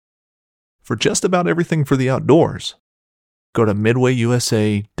for just about everything for the outdoors. Go to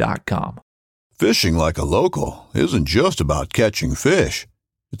MidwayUSA.com. Fishing like a local isn't just about catching fish.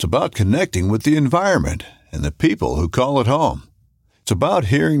 It's about connecting with the environment and the people who call it home. It's about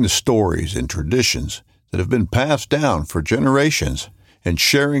hearing the stories and traditions that have been passed down for generations and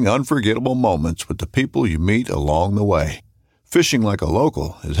sharing unforgettable moments with the people you meet along the way. Fishing like a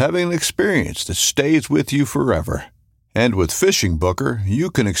local is having an experience that stays with you forever. And with Fishing Booker,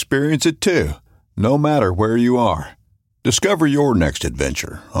 you can experience it too, no matter where you are. Discover your next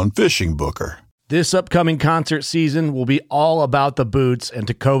adventure on Fishing Booker. This upcoming concert season will be all about the boots, and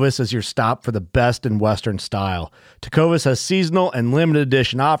Tecovas is your stop for the best in Western style. Tecovas has seasonal and limited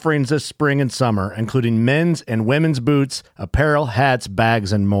edition offerings this spring and summer, including men's and women's boots, apparel, hats,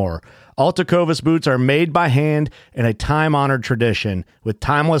 bags, and more. All Tecovas boots are made by hand in a time-honored tradition with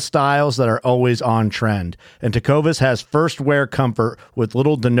timeless styles that are always on trend. And Tecovas has first wear comfort with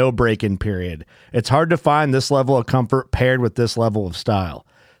little to no break-in period. It's hard to find this level of comfort paired with this level of style.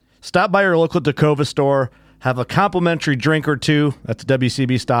 Stop by your local Tecovas store, have a complimentary drink or two, that's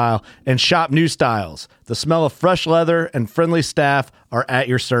WCB style, and shop new styles. The smell of fresh leather and friendly staff are at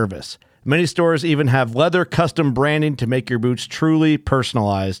your service. Many stores even have leather custom branding to make your boots truly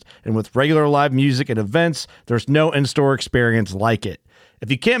personalized. And with regular live music and events, there's no in-store experience like it.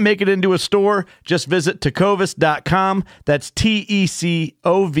 If you can't make it into a store, just visit Tecovas.com. That's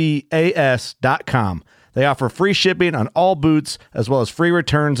TECOVAS.com. They offer free shipping on all boots, as well as free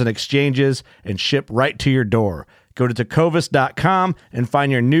returns and exchanges, and ship right to your door. Go to Tecovas.com and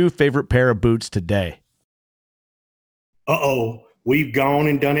find your new favorite pair of boots today. Uh-oh, we've gone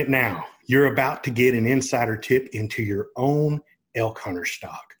and done it now. You're about to get an insider tip into your own elk hunter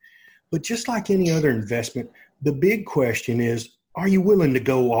stock. But just like any other investment, the big question is, are you willing to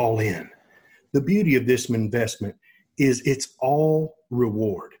go all in? The beauty of this investment is it's all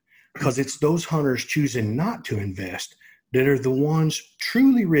reward, because it's those hunters choosing not to invest that are the ones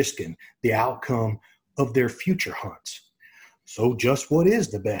truly risking the outcome of their future hunts. So just what is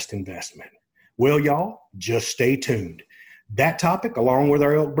the best investment? Well, y'all, just stay tuned. That topic, along with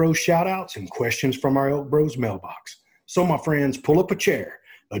our Elk Bros shout-outs and questions from our Elk Bros mailbox. So, my friends, pull up a chair,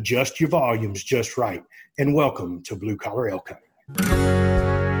 adjust your volumes just right, and welcome to Blue Collar Elk Hunting.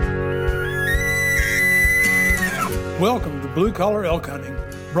 Welcome to Blue Collar Elk Hunting,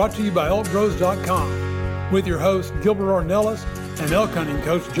 brought to you by ElkBros.com, with your host Gilbert Ornelas and elk hunting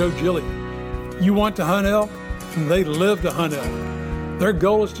coach Joe Gillian. You want to hunt elk, and they live to hunt elk. Their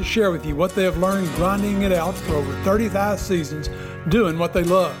goal is to share with you what they have learned grinding it out for over 35 seasons, doing what they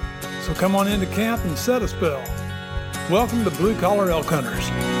love. So come on into camp and set a spell. Welcome to Blue Collar Elk Hunters.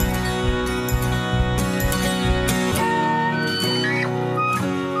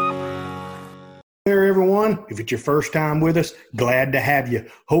 There, everyone. If it's your first time with us, glad to have you.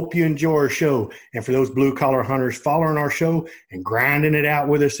 Hope you enjoy our show. And for those blue collar hunters following our show and grinding it out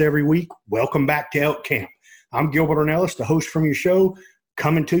with us every week, welcome back to Elk Camp. I'm Gilbert Ornelas, the host from your show,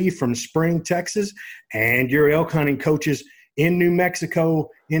 coming to you from Spring, Texas, and your elk hunting coaches in New Mexico,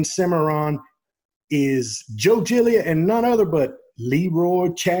 in Cimarron, is Joe Gillia and none other but Leroy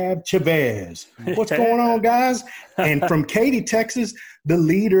Chav Chavez. What's going on, guys? And from Katy, Texas, the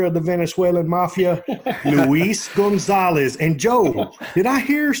leader of the Venezuelan mafia, Luis Gonzalez. And Joe, did I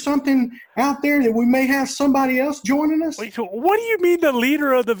hear something out there that we may have somebody else joining us? Wait, so what do you mean the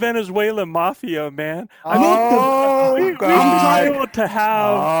leader of the Venezuelan mafia, man? We entitled to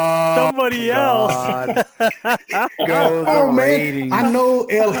have somebody else. Go the ratings. I know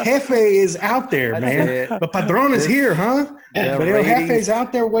El Jefe is out there, man. But Padron is here, huh? But El Jefe's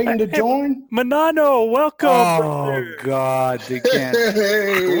out there waiting to join. Manano, welcome. Oh, God. They can't.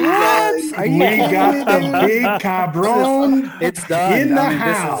 What? We got the big cabron. It's done. In the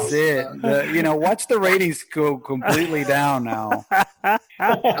house. This is it. Watch the ratings go completely down now.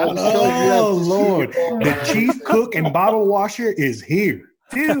 Oh, Lord. The chief cook and bottle washer is here.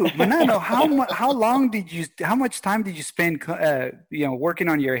 Dude, Manano, how much time did you spend, working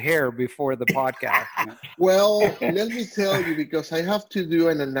on your hair before the podcast? Well, let me tell you, because I have to do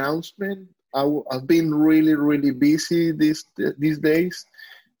an announcement. I've been really, really busy these days.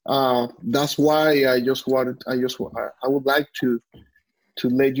 That's why I would like to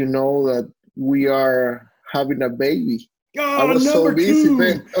let you know that we are having a baby. Oh, I was so busy,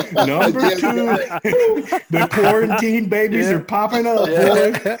 man. Number two. The quarantine babies are popping up,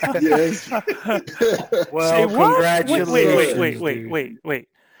 boy. Yes. Well, congratulations. Wait.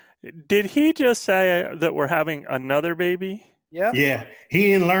 Did he just say that we're having another baby? Yeah. Yeah. He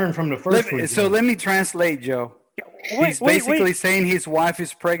didn't learn from the first one. So let me translate, Joe. He's basically saying his wife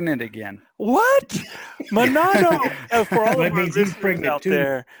is pregnant again. What? Manano, for all That of our means he's listeners pregnant out too.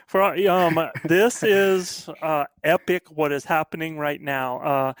 there, this is epic. What is happening right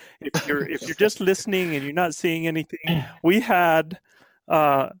now? If you're just listening and you're not seeing anything, we had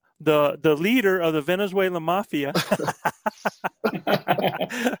the leader of the Venezuelan mafia,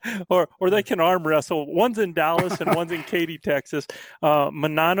 or they can arm wrestle. One's in Dallas and one's in Katy, Texas.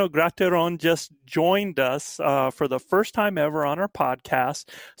 Manano Graterón just joined us for the first time ever on our podcast.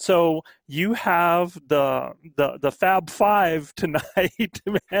 So you have the Fab Five tonight,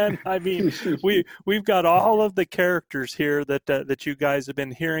 man. I mean, we've got all of the characters here that you guys have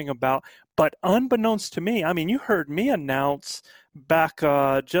been hearing about. But unbeknownst to me, I mean, you heard me announce back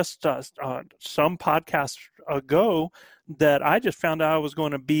just some podcasts ago that I just found out I was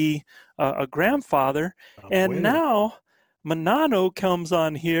going to be a grandfather. And now Manano comes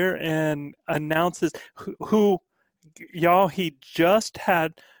on here and announces who y'all, he just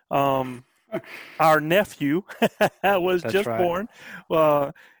had our nephew was That's just right. born.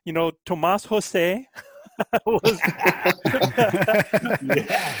 Tomas Jose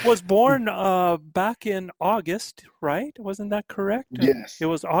was born back in August, right? Wasn't that correct? Yes. It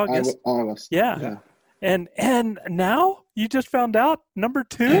was August. August. Yeah. And now you just found out number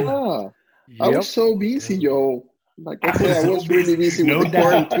 2? Yeah. I was so busy, Joe. Like I said, I was really busy No with the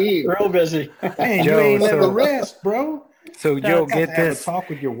doubt. quarantine. Real busy. Man, Joe, you ain't never so- rest, bro. So Joe, You gotta get have a this. talk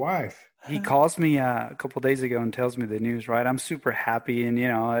with your wife. He calls me a couple days ago and tells me the news. Right, I'm super happy, and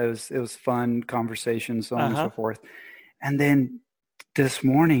it was fun conversation, so on and so forth. And then this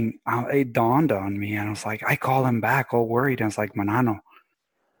morning, it dawned on me, and I was like, I call him back, all worried. And I was like, Manano,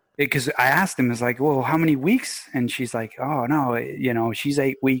 because I asked him, it's like, well, how many weeks? And she's like, oh no, she's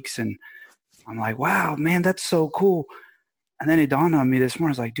 8 weeks, and I'm like, wow, man, that's so cool. And then it dawned on me this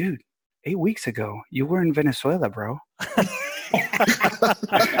morning. I was like, dude, 8 weeks ago, you were in Venezuela, bro.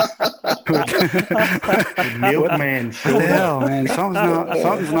 Milkman What showed the up. hell, man?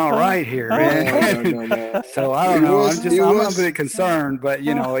 Something's not right here, man. No. So I don't know. I'm a was- bit concerned, but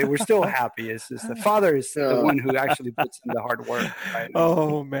we're still happy. It's just the father is the one who actually puts in the hard work. Right?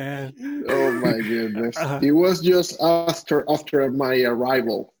 Oh man. Oh my goodness! It was just after my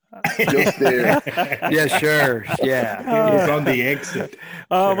arrival, just there. Yeah, sure. Yeah. He's on the exit.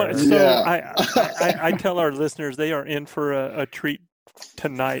 So Yeah. I tell our listeners they are in for a treat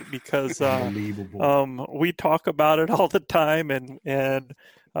tonight because Unbelievable. we talk about it all the time, and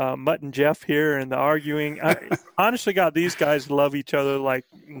Mutt and Jeff here and the arguing. Honestly, God, these guys love each other like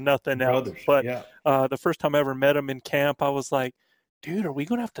nothing else. Brothers, But yeah. the first time I ever met them in camp, I was like, dude, are we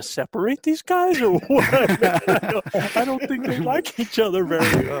going to have to separate these guys or what? I don't think they like each other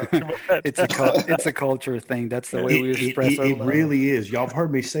very much. It's a culture thing. That's the way we express our It love. really is. Y'all have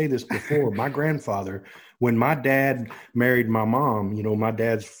heard me say this before. My grandfather, when my dad married my mom, my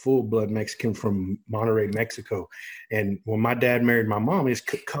dad's full blood Mexican from Monterrey, Mexico. And when my dad married my mom, it's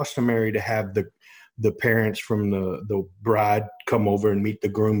customary to have the parents from the bride come over and meet the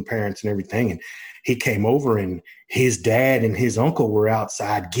groom parents and everything. And he came over and his dad and his uncle were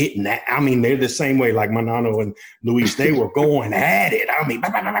outside getting that. I mean, they're the same way, like Manano and Luis, they were going at it. I mean,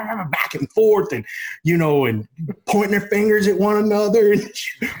 back and forth and, and pointing their fingers at one another. And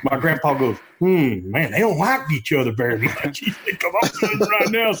my grandpa goes, man, they don't like each other very much. He said, come on, right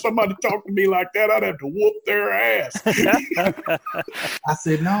now, somebody talk to me like that, I'd have to whoop their ass. I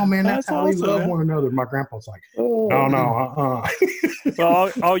said, no, man, that's how we awesome, love man. one another. My grandpa's like, no,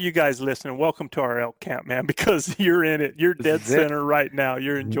 Well, all you guys listening, welcome to our elk camp, man, because you're in it. You're dead center right now.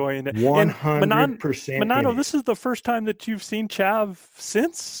 You're enjoying it. 100%. Manano, this is the first time that you've seen Chav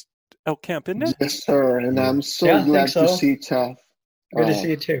since elk camp, isn't it? Yes, sir. And I'm so Yeah, I think glad so. to see Chav Good to see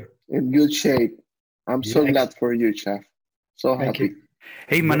you too. in good shape. I'm so Yeah. glad for you, Chav. So Thank happy. you.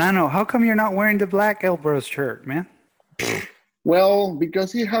 Hey, Manano, how come you're not wearing the black Elbros shirt, man? Well,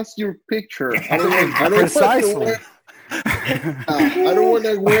 because he has your picture. I don't Precisely. I don't want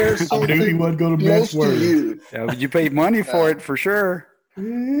to wear I knew he something wasn't going to close mess to words. you. Yeah, but you paid money for it for sure.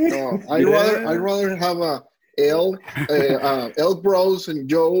 No, I'd rather have a Elbros and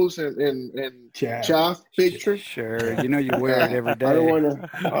Joe's and Chaff picture. Sure, you wear it every day. I don't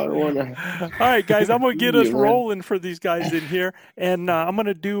want to. All right, guys, I'm gonna get us Yeah, man. rolling for these guys in here, and I'm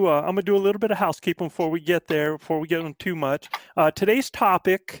gonna do a little bit of housekeeping before we get there, before we get on too much. Today's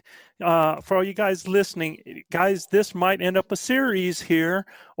topic, for all you guys listening, guys, this might end up a series here,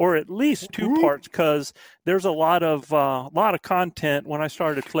 or at least two parts, because there's a lot of content when I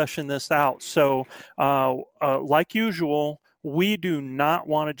started fleshing this out. So, like usual, we do not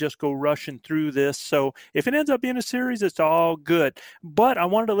want to just go rushing through this. So if it ends up being a series, it's all good. But I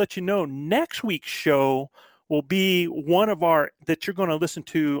wanted to let you know next week's show will be one of our, that you're going to listen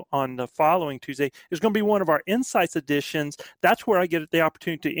to on the following Tuesday, is going to be one of our Insights editions. That's where I get the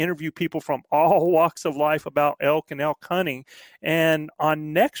opportunity to interview people from all walks of life about elk and elk hunting. And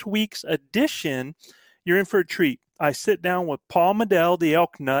on next week's edition, you're in for a treat. I sit down with Paul Medell, the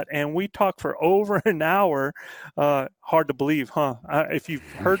elk nut, and we talk for over an hour. Hard to believe, huh? If you've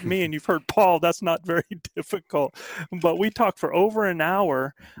heard me and you've heard Paul, that's not very difficult. But we talked for over an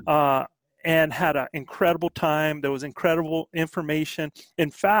hour and had an incredible time. There was incredible information.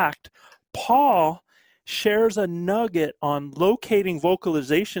 In fact, Paul shares a nugget on locating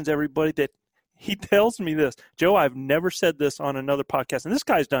vocalizations, everybody, that he tells me this. Joe, I've never said this on another podcast. And this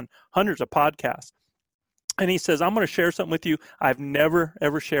guy's done hundreds of podcasts. And he says, I'm going to share something with you I've never,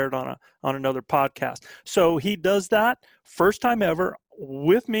 ever shared on another podcast. So he does that first time ever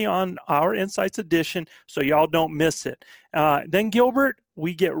with me on our Insights edition, so y'all don't miss it. Then, Gilbert,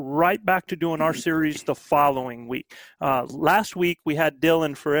 we get right back to doing our series the following week. Last week, we had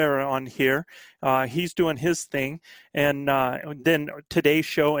Dylan Ferreira on here. He's doing his thing. And then today's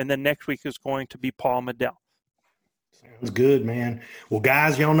show, and then next week is going to be Paul Medell. Sounds good, man. Well,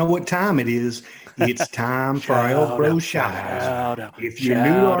 guys, y'all know what time it is. It's time for our Elk Bros shout-outs. If you're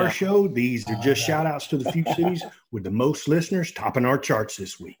new to our show, these are just shout-outs to the few cities with the most listeners topping our charts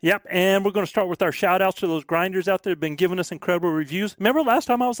this week. Yep, and we're going to start with our shout-outs to those grinders out there who have been giving us incredible reviews. Remember last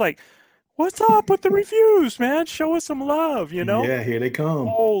time I was like, what's up with the reviews, man? Show us some love, you know? Yeah, here they come.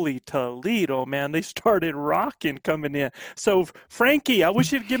 Holy Toledo, man. They started rocking coming in. So, Frankie, I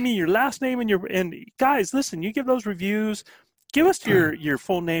wish you'd give me your last name and guys, listen, you give those reviews. Give us your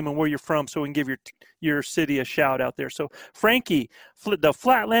full name and where you're from so we can give your city a shout out there. So, Frankie, the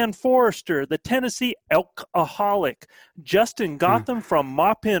Flatland Forester, the Tennessee Elkaholic, Justin Gotham from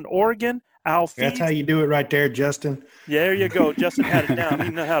Maupin, Oregon, Al Feeds. That's how you do it right there, Justin. Yeah, there you go. Justin had it down.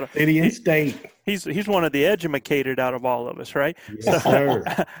 He knows how to. City and state. He's one of the educated out of all of us, right? Yes, sir.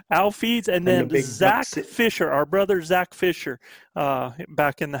 Al Feeds, and then Zach Fisher, our brother Zach Fisher,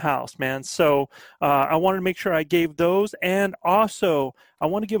 back in the house, man. So I wanted to make sure I gave those. And also, I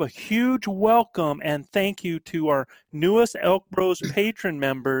want to give a huge welcome and thank you to our newest Elk Bros patron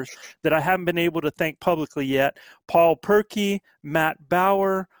members that I haven't been able to thank publicly yet. Paul Perkey, Matt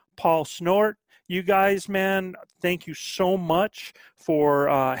Bauer, Paul Snort. You guys, man, thank you so much for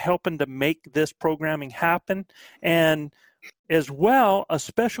helping to make this programming happen. And as well, a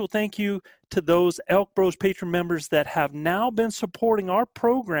special thank you to those Elk Bros patron members that have now been supporting our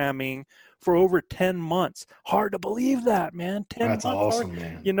programming for over 10 months. Hard to believe that, man. 10 That's months. awesome,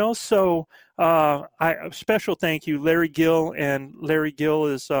 man. You know, so a special thank you, Larry Gill. And Larry Gill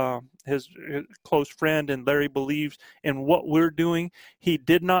is his close friend, and Larry believes in what we're doing. He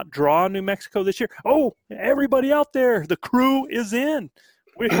did not draw New Mexico this year. Oh, everybody out there, the crew is in.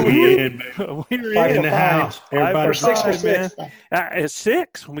 We're in the house. Everybody 6 or 6. It's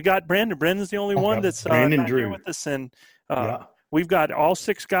 6. We got Brandon. Brandon's the only one that's Brandon not Drew here with us, and we've got all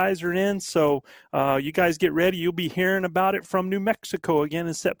 6 guys are in. So you guys get ready. You'll be hearing about it from New Mexico again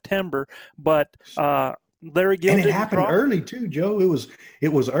in September. But Larry Gill, and it happened early too, Joe. It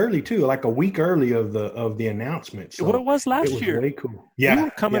was early too, like a week early of the announcement. So well, it was last year. Way cool. Yeah, we were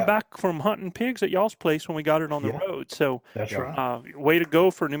coming back from hunting pigs at y'all's place when we got it on the road. So that's right. Way to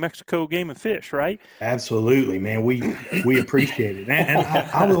go for New Mexico Game and Fish, right? Absolutely, man. We appreciate it, and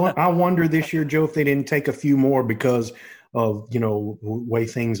I wonder this year, Joe, if they didn't take a few more because of the way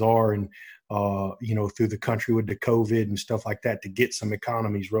things are and through the country with the COVID and stuff like that to get some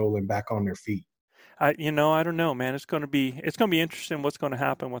economies rolling back on their feet. I don't know, man. It's going to be interesting what's going to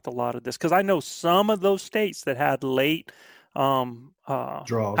happen with a lot of this, because I know some of those states that had late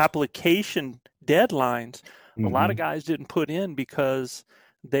application deadlines. Mm-hmm. A lot of guys didn't put in because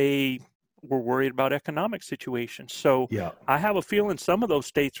they were worried about economic situations. So I have a feeling some of those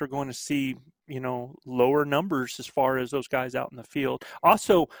states are going to see lower numbers as far as those guys out in the field.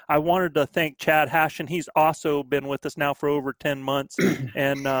 Also, I wanted to thank Chad Hashin. He's also been with us now for over 10 months.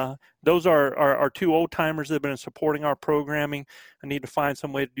 And those are our 2 old timers that have been supporting our programming. I need to find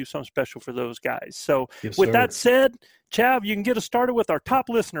some way to do something special for those guys. So with that said, Chav, you can get us started with our top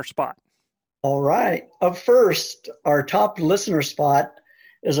listener spot. All right. Up first, our top listener spot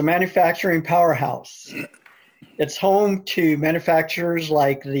is a manufacturing powerhouse. It's home to manufacturers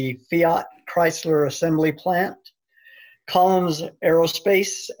like the Fiat Chrysler Assembly Plant, Collins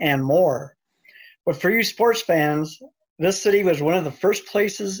Aerospace, and more. But for you sports fans, this city was one of the first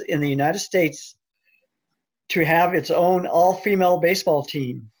places in the United States to have its own all-female baseball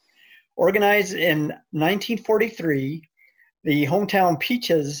team. Organized in 1943, the hometown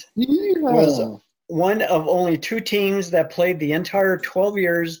Peaches was one of only 2 teams that played the entire 12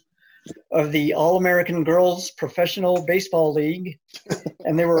 years of the All-American Girls Professional Baseball League,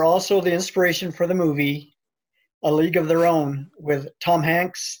 and they were also the inspiration for the movie A League of Their Own with Tom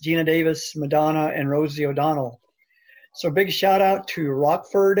Hanks, Gina Davis, Madonna, and Rosie O'Donnell. So big shout out to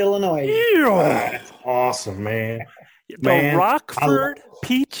Rockford, Illinois. That's awesome, man. The Rockford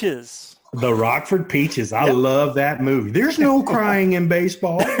Peaches. The Rockford Peaches. I love that movie. There's no crying in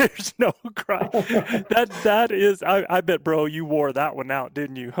baseball. There's no crying. That is. I bet, bro, you wore that one out,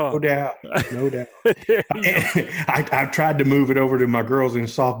 didn't you? Huh? No doubt. No doubt. I've tried to move it over to my girls in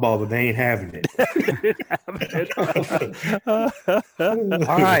softball, but they ain't having All it.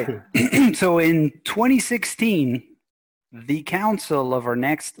 right. So in 2016, the council of our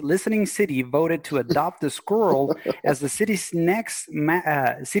next listening city voted to adopt the squirrel as the city's next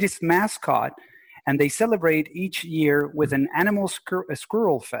city's mascot, and they celebrate each year with an annual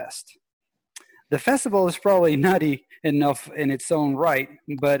squirrel fest. The festival is probably nutty enough in its own right,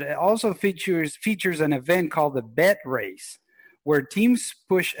 but it also features an event called the Bet Race, where teams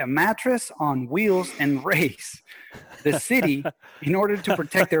push a mattress on wheels and race. The city, in order to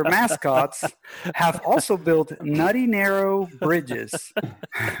protect their mascots, have also built nutty narrow bridges,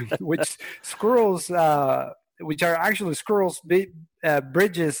 which are actually squirrels'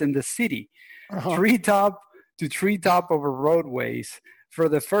 bridges in the city, treetop to treetop over roadways for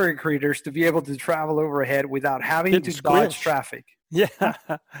the furry critters to be able to travel overhead without having to dodge traffic. Yeah,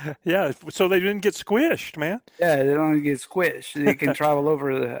 yeah. So they didn't get squished, man. Yeah, they don't get squished. They can travel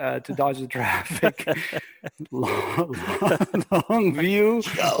over to dodge the traffic. Longview,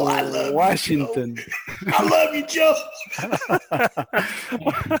 Washington. I love you, Joe.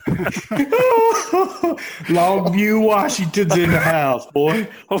 Longview, Washington's in the house, boy.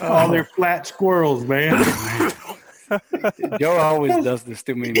 All their flat squirrels, man. Joe always does this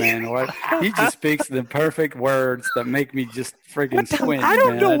to me, man. He just speaks the perfect words that make me just friggin' squint. I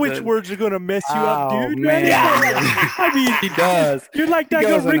don't know which words are going to mess you up, dude. Man. I mean, he does. You're like that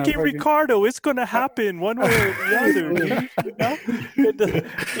guy Ricky Ricardo. It's going to happen one way or the other. You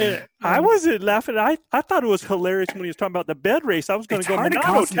know? I wasn't laughing. I thought it was hilarious when he was talking about the bed race. I was going to go,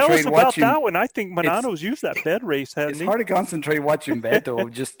 Manano, tell us about that one. I think Manano's used that bed race, hasn't he? It's hard to concentrate watching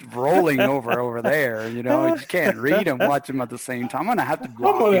Beto just rolling over there. You know, you can't read him, watch him at the same time. I'm going to have to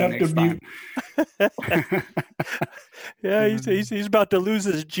block him next time. Yeah, he's about to lose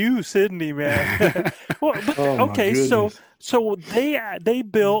his juice, isn't he, man? Well, okay, so they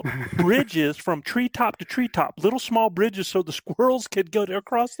built bridges from treetop to treetop, little small bridges, so the squirrels could go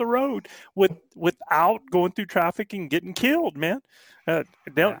across the road without going through traffic and getting killed, man.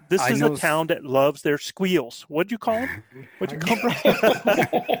 This is a town that loves their squeals. What'd you call them?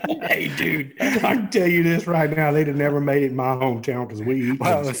 Hey, dude, I can tell you this right now. They'd have never made it in my hometown because we eat them.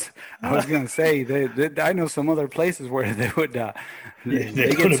 I was going to say, I know some other places where they would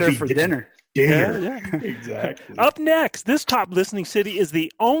they get served for dinner. Yeah, exactly. Up next, this top listening city is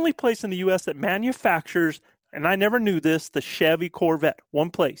the only place in the U.S. that manufactures, and I never knew this, the Chevy Corvette.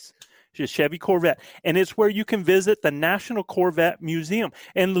 One place. Just Chevy Corvette. And it's where you can visit the National Corvette Museum.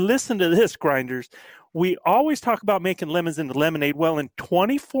 And listen to this, grinders. We always talk about making lemons into lemonade. Well, in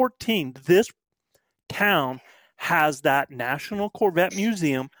 2014, this town has that National Corvette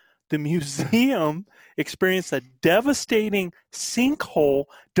Museum. The museum experienced a devastating sinkhole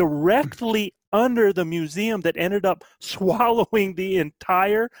directly under the museum that ended up swallowing the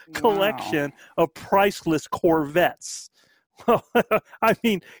entire collection of priceless Corvettes. I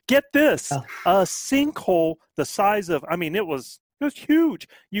mean, get this, a sinkhole the size of, it was huge.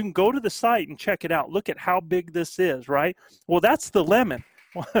 You can go to the site and check it out. Look at how big this is, right? Well, that's the lemon.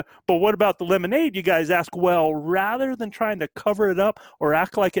 But what about the lemonade? You guys ask, well, rather than trying to cover it up or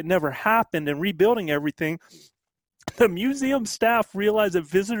act like it never happened and rebuilding everything, the museum staff realized that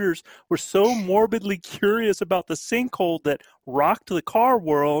visitors were so morbidly curious about the sinkhole that rocked the car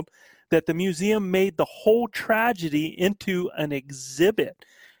world that the museum made the whole tragedy into an exhibit.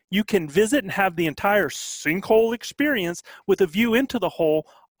 You can visit and have the entire sinkhole experience with a view into the hole,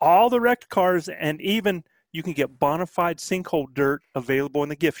 all the wrecked cars, and even you can get bona fide sinkhole dirt available in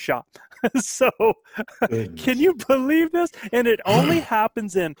the gift shop. So, can you believe this? And it only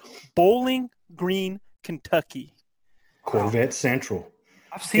happens in Bowling Green, Kentucky. Corvette Central.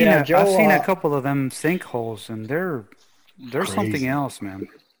 I've seen a couple of them sinkholes, and they're something else, man.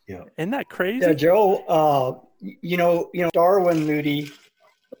 Yeah. Isn't that crazy? Yeah, Joe, you know Darwin Moody.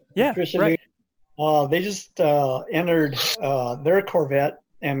 Yeah, right. Moody, they just entered their Corvette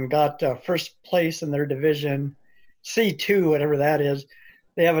and got first place in their division, C2, whatever that is.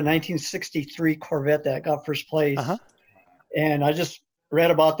 They have a 1963 Corvette that got first place. And I just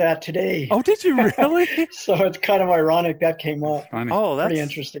read about that today. Oh, did you really? So it's kind of ironic that came up. Oh, that's pretty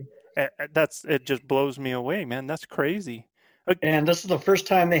interesting. it just blows me away, man. That's crazy. And this is the first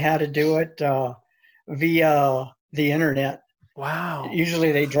time they had to do it via the internet. Wow.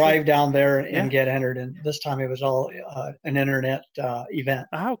 Usually they drive down there and get entered, and this time it was all an internet event.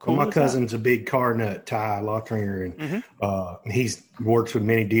 How cool! Well, my cousin's a big car nut, Ty Lothringer, and he works with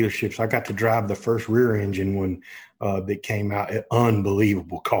many dealerships. I got to drive the first rear engine one that came out. An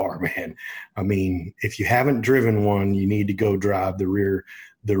unbelievable car, man. I mean, if you haven't driven one, you need to go drive the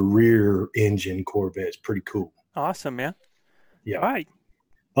rear engine Corvette. It's pretty cool. Awesome, man. Yeah. All right.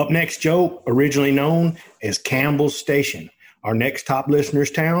 Up next, Joe, originally known as Campbell's Station. Our next top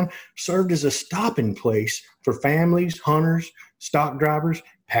listener's town served as a stopping place for families, hunters, stock drivers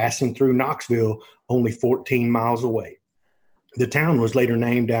passing through Knoxville, only 14 miles away. The town was later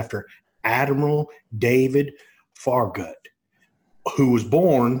named after Admiral David Farragut, who was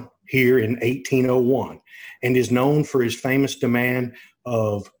born here in 1801 and is known for his famous demand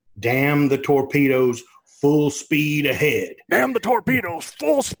of "Damn the torpedoes, full speed ahead." Damn the torpedoes,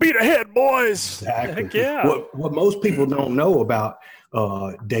 full speed ahead, boys. Exactly. Heck yeah. What most people don't know about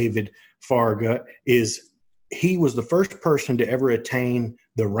David Farragut is he was the first person to ever attain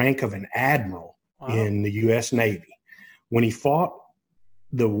the rank of an admiral in the U.S. Navy. When he fought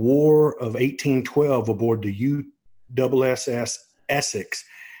the War of 1812 aboard the USS Essex,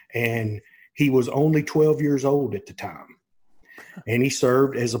 and he was only 12 years old at the time. And he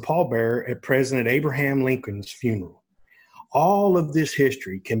served as a pallbearer at President Abraham Lincoln's funeral. All of this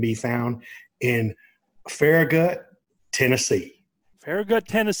history can be found in Farragut, Tennessee. Farragut,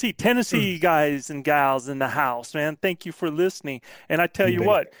 Tennessee. Tennessee guys and gals in the house, man. Thank you for listening. And I tell you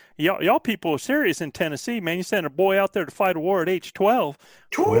what, y'all people are serious in Tennessee, man. You send a boy out there to fight a war at age 12.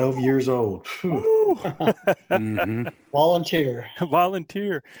 12 years old.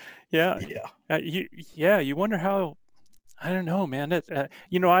 Volunteer. Yeah. You wonder how. I don't know, man.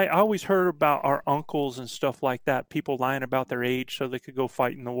 I always heard about our uncles and stuff like that, people lying about their age so they could go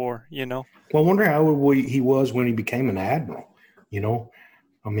fight in the war, Well, I wonder how old he was when he became an admiral,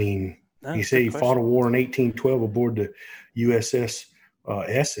 I mean, he said he fought a war in 1812 aboard the USS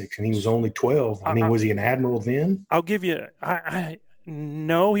Essex, and he was only 12. I mean, was he an admiral then? I'll give you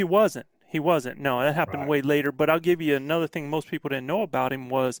no, he wasn't. He wasn't. No, that happened way later. But I'll give you another thing most people didn't know about him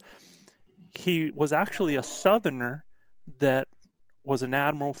was he was actually a Southerner that was an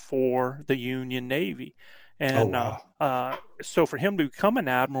admiral for the Union Navy. And so for him to become an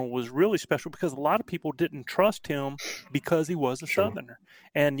admiral was really special because a lot of people didn't trust him because he was a Southerner.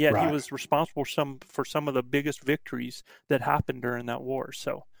 And yet he was responsible for some of the biggest victories that happened during that war.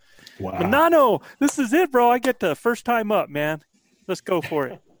 So, Manano, this is it, bro. I get the first time up, man. Let's go for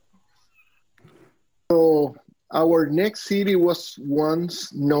it. So our next city was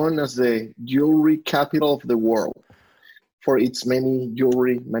once known as the jewelry capital of the world for its many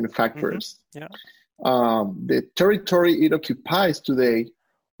jewelry manufacturers. Yeah. The territory it occupies today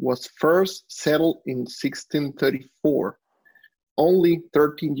was first settled in 1634, only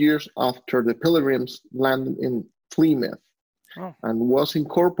 13 years after the Pilgrims landed in Plymouth, and was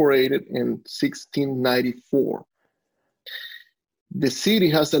incorporated in 1694. The city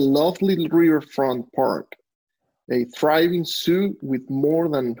has a lovely riverfront park, a thriving zoo with more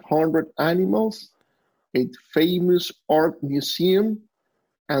than 100 animals, a famous art museum,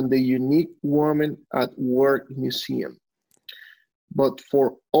 and the unique Women at Work Museum. But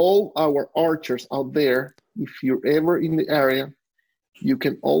for all our archers out there, if you're ever in the area, you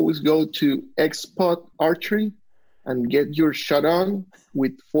can always go to X-Spot Archery and get your shot on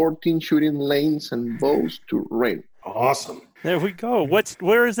with 14 shooting lanes and bows to rent. Awesome. There we go.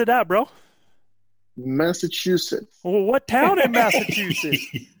 Where is it at, bro? Massachusetts. Well, what town in Massachusetts?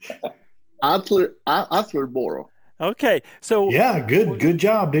 Attleboro. Okay, so good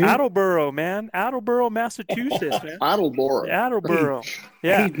job, dude. Attleboro, man, Attleboro, Massachusetts, man. Attleboro.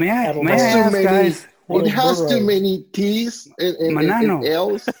 Yeah. Hey, may I ask, guys? It has too many T's and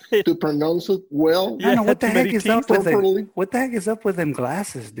L's to pronounce it well. Yeah, what the heck is up with properly. What the heck is up with them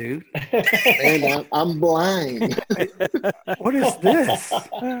glasses, dude? And I'm blind. What is this?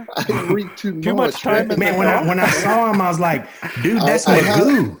 I read too much time. Man, when I saw him, I was like, dude, that's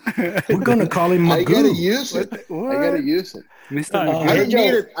Magoo. We're gonna call him Magoo. I gotta use it. I gotta use it. Mr.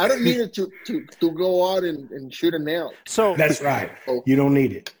 I don't need it to go out and shoot a nail. So that's right. You don't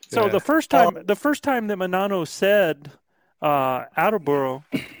need it. So the first time that Manano said Attleboro,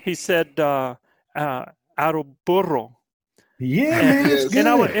 he said Attleboro. Yeah, man, it's good.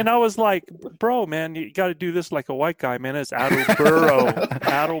 And I was like, bro, man, you got to do this like a white guy, man. It's Attleboro,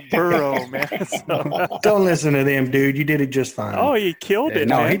 Attleboro, man. So, don't listen to them, dude. You did it just fine. Oh, he killed it.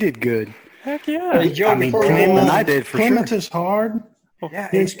 No, man. he did good. Heck yeah. I mean, Plymouth is hard. Yeah,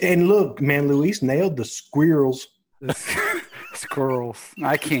 And look, man, Luis nailed the squirrels. Squirrels.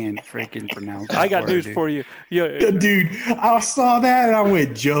 I can't freaking pronounce. I got word, news dude. for you. Dude, I saw that and I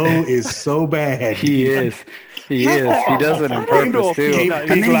went, Joe is so bad. He is. He is. He does it on purpose too.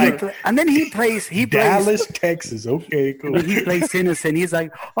 And then he plays. Dallas, Texas. Okay, cool. When he plays tennis and he's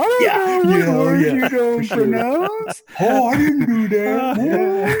like, I don't know what words you don't pronounce. Oh, I didn't do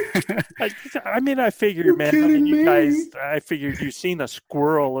that. I mean, I figured, man. I mean, you guys. I figured you've seen a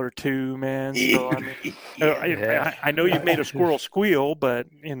squirrel or two, man. So I mean, I know you've made a squirrel squeal, but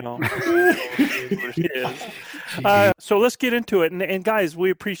you know. So let's get into it. And guys, we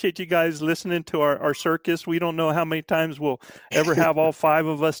appreciate you guys listening to our circus. We don't know how many times we'll ever have all 5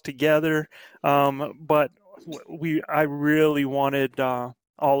 of us together. But I really wanted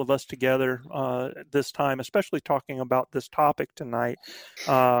all of us together this time, especially talking about this topic tonight.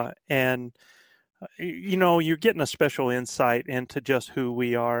 And you know, you're getting a special insight into just who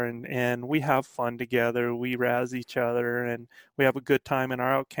we are, and we have fun together. We razz each other, and we have a good time, and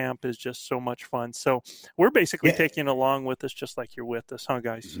our out camp is just so much fun. So we're basically taking along with us just like you're with us, huh,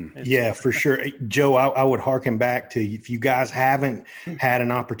 guys? Yeah, for sure. Joe, I would harken back to, if you guys haven't had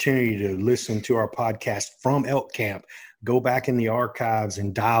an opportunity to listen to our podcast from elk camp, go back in the archives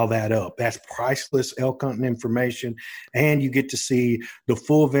and dial that up. That's priceless elk hunting information. And you get to see the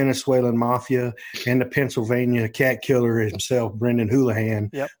full Venezuelan mafia and the Pennsylvania cat killer himself, Brendan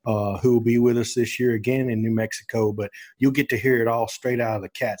Houlihan, who will be with us this year again in New Mexico. But you'll get to hear it all straight out of the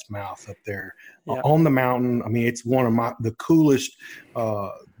cat's mouth up there on the mountain. I mean, it's one of the coolest,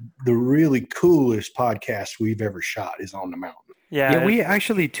 the really coolest podcasts we've ever shot is on the mountain. Yeah, we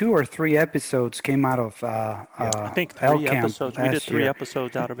actually 2 or 3 episodes came out of I think 3 episodes. We did 3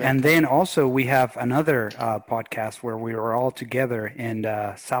 episodes out of it. And then also we have another podcast where we were all together in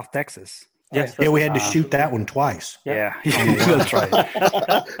South Texas. Yes, we had to shoot that one twice. Yeah. That's right.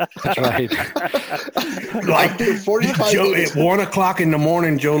 That's right. Like 45 Joe, at 1 o'clock in the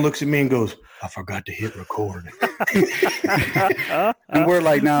morning, Joe looks at me and goes, I forgot to hit record. And we're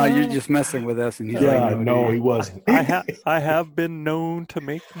like, no, you're just messing with us. And he's like, no, he wasn't. I have been known to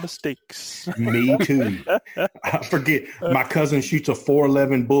make mistakes. Me too. I forget. My cousin shoots a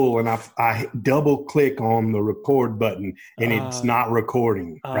 411 bull, and I double click on the record button, and it's not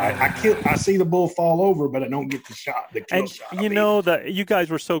recording. Right? I see the bull fall over, but I don't get the shot. The kill shot. You know that you guys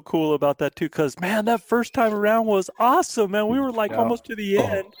were so cool about that too, because man, that first time around was awesome, man. We were like almost to the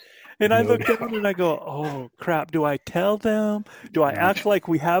end. And I looked down and I go, oh, crap, do I tell them? Do I act like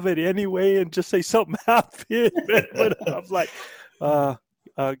we have it anyway and just say something happened? But I'm like,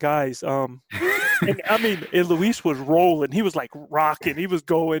 guys, and I mean, and Luis was rolling. He was like rocking. He was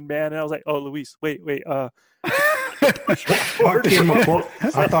going, man. And I was like, oh, Luis, wait. I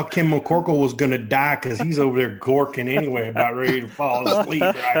thought Kim McCorkle was going to die because he's over there gorking anyway, about ready to fall asleep.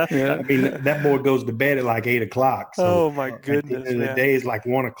 Right? I mean, that boy goes to bed at like 8 o'clock. So oh my goodness! At the end of the day is like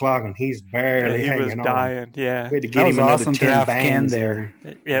 1 o'clock, and he's barely hanging on. Dying. Yeah, we had to get him another 10 bands there.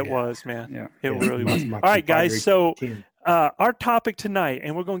 It was, man. Yeah, it really was. All right, guys. So. Our topic tonight,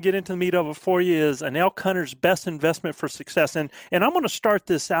 and we're going to get into the meat of it for you, is an elk hunter's best investment for success. And I'm going to start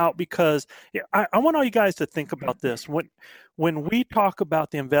this out because I want all you guys to think about this. When we talk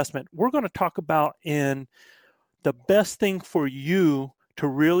about the investment, we're going to talk about in the best thing for you to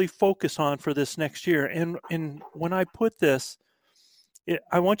really focus on for this next year. And when I put this,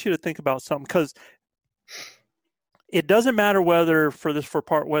 I want you to think about something, because it doesn't matter whether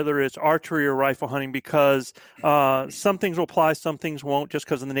it's archery or rifle hunting, because some things will apply, some things won't, just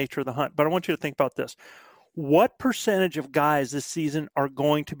because of the nature of the hunt. But I want you to think about this. What percentage of guys this season are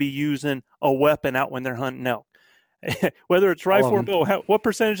going to be using a weapon out when they're hunting elk? Whether it's rifle or bow, what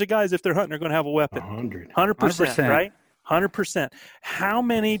percentage of guys, if they're hunting, are going to have a weapon? 100%, right? 100%. How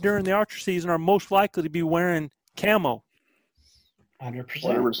many during the archery season are most likely to be wearing camo?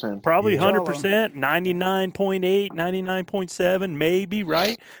 100%. Probably 100%, 99.8, 99.7, maybe,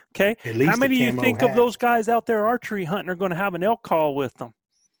 right? Okay. How many do you think of those guys out there archery hunting are going to have an elk call with them?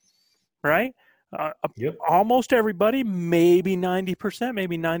 Right? Almost everybody, maybe 90%,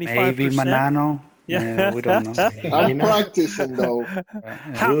 maybe 95%. Maybe Manano. Yeah, we don't know. I'm practicing though.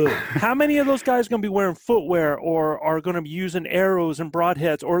 How many of those guys are going to be wearing footwear, or are going to be using arrows and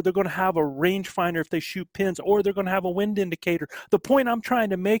broadheads, or they're going to have a rangefinder if they shoot pins, or they're going to have a wind indicator? The point I'm trying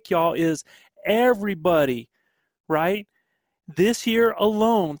to make, y'all, is everybody, right? This year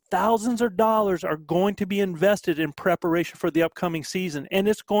alone, thousands of dollars are going to be invested in preparation for the upcoming season, and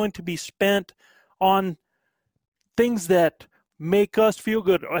it's going to be spent on things that make us feel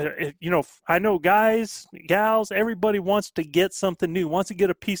good. You know, I know guys, gals, everybody wants to get something new, wants to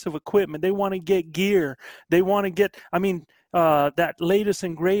get a piece of equipment. They want to get gear. They want to get, I mean, that latest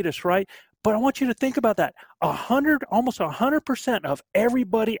and greatest, right? But I want you to think about that. Almost 100% of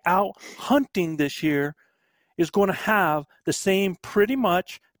everybody out hunting this year is going to have the same pretty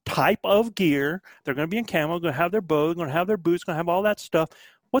much type of gear. They're going to be in camo, going to have their bow, going to have their boots, going to have all that stuff.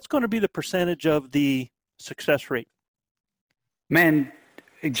 What's going to be the percentage of the success rate? Man,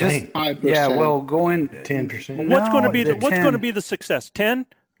 just 5%. yeah. Well, going 10%. What's going to be the what's 10. going to be the success? 10,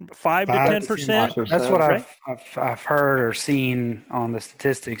 5 to 10%. That's what right? I've heard or seen on the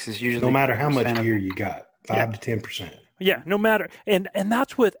statistics. Is usually No matter how much percent of- gear you got, 5 to 10%. Yeah, no matter, and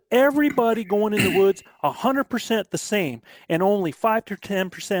that's with everybody going in the woods 100% the same, and only 5 to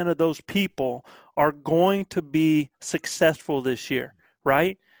 10% of those people are going to be successful this year,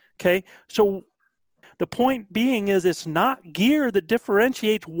 right? Okay, so the point being is it's not gear that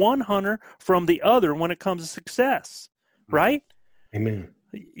differentiates one hunter from the other when it comes to success, right? Amen.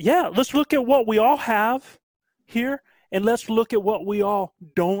 Yeah, let's look at what we all have here, and let's look at what we all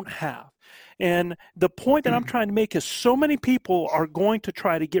don't have. And the point that I'm trying to make is so many people are going to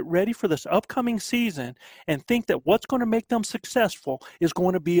try to get ready for this upcoming season and think that what's going to make them successful is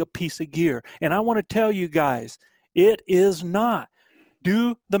going to be a piece of gear. And I want to tell you guys, it is not.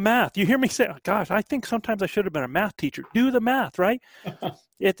 Do the math. You hear me say, oh, gosh, I think sometimes I should have been a math teacher. Do the math, right?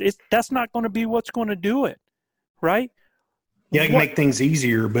 That's not going to be what's going to do it, right? Yeah, it can make things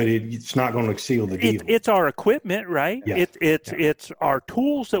easier, but it's not going to seal the deal. It's our equipment, right? Yeah. It's our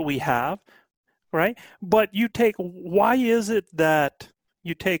tools that we have, right? But why is it that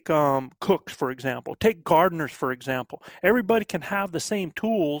you take cooks, for example, take gardeners, for example. Everybody can have the same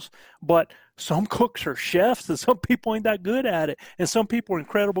tools, but some cooks are chefs and some people ain't that good at it. And some people are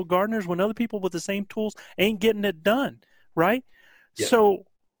incredible gardeners when other people with the same tools ain't getting it done, right? Yeah. So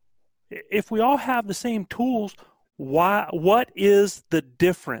if we all have the same tools, what is the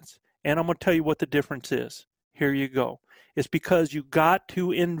difference? And I'm going to tell you what the difference is. Here you go. It's because you got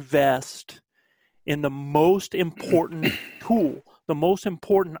to invest in the most important tool, the most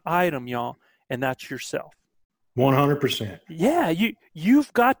important item, y'all, and that's yourself. 100%. Yeah,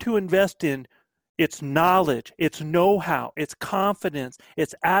 you've got to invest in its knowledge, its know-how, its confidence,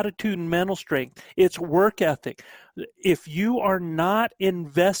 its attitude and mental strength, its work ethic. If you are not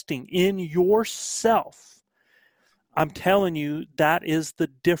investing in yourself, I'm telling you, that is the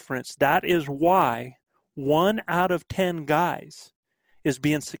difference. That is why 1 out of 10 guys is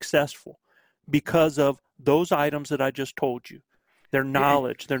being successful, because of those items that I just told you. Their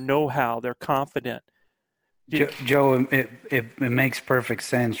knowledge, their know-how, they're confident. Joe, it makes perfect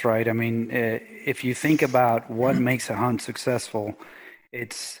sense, right? I mean, if you think about what makes a hunt successful,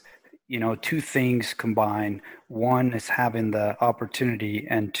 it's, 2 things combined. 1 is having the opportunity,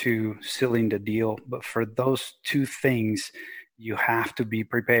 and 2, sealing the deal. But for those 2 things, you have to be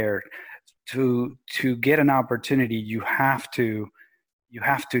prepared. To get an opportunity, you have to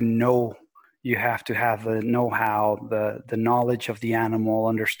know. You have to have the know-how, the knowledge of the animal,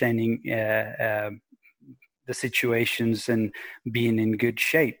 understanding the situations, and being in good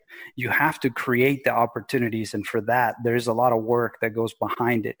shape. You have to create the opportunities, and for that, there's a lot of work that goes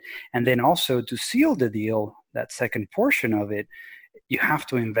behind it. And then also to seal the deal, that second portion of it, you have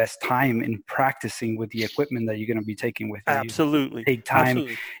to invest time in practicing with the equipment that you're going to be taking with you. Absolutely. Take time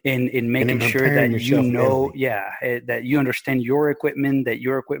in making sure that that you understand your equipment, that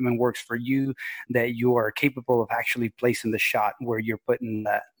your equipment works for you, that you are capable of actually placing the shot where you're putting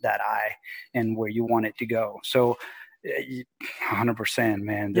that eye and where you want it to go. So 100%,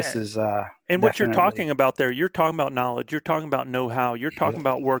 man. This is and what you're talking about there, you're talking about knowledge, you're talking about know-how, you're talking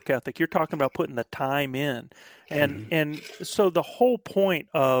about work ethic, you're talking about putting the time in. And so the whole point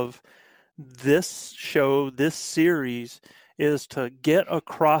of this show, this series, is to get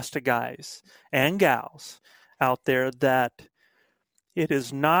across to guys and gals out there that it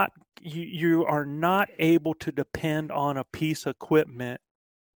is not, you are not able to depend on a piece of equipment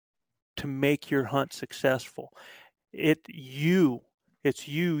to make your hunt successful. It's you,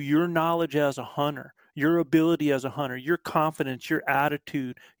 your knowledge as a hunter, your ability as a hunter, your confidence, your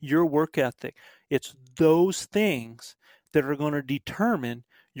attitude, your work ethic. It's those things that are going to determine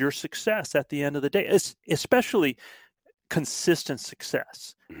your success at the end of the day, especially consistent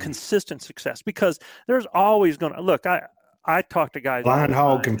success, because there's always going to, look, I talk to guys. Blind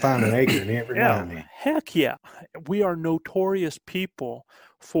hog can find an acre in every mountain. Heck yeah. We are notorious people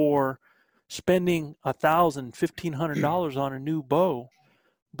for spending $1,000, $1,500 on a new bow,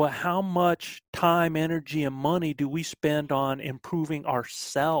 but how much time, energy, and money do we spend on improving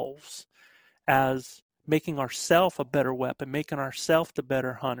ourselves, as making ourselves a better weapon, making ourselves the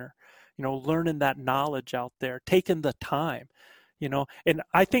better hunter, learning that knowledge out there, taking the time, and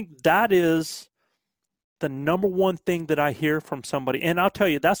I think that is the number one thing that I hear from somebody, and I'll tell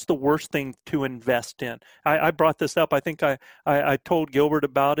you, that's the worst thing to invest in. I brought this up. I think I told Gilbert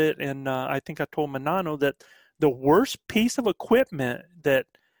about it, and I think I told Manano that the worst piece of equipment that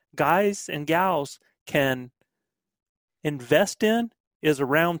guys and gals can invest in is a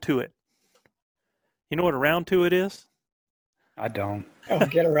round to it. You know what a round to it is? I don't. I'll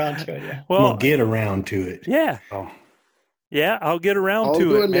get around to it, yeah. Well, get around to it. Yeah. Oh. Yeah, I'll get around I'll to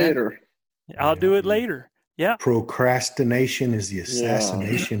do it, man. later. I'll do it later. Yeah. Procrastination is the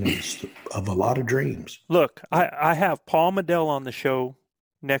assassination of a lot of dreams. Look, I have Paul Medell on the show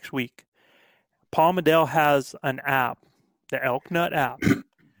next week. Paul Medell has an app, the Elk Nut app,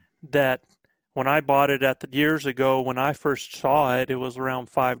 that when I bought it years ago, when I first saw it, it was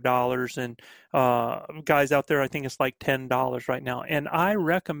around $5. And guys out there, I think it's like $10 right now. And I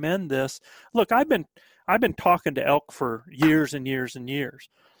recommend this. Look, I've been talking to elk for years and years and years.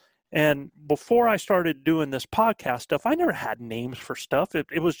 And before I started doing this podcast stuff, I never had names for stuff.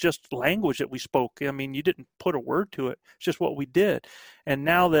 It was just language that we spoke. I mean, you didn't put a word to it. It's just what we did. And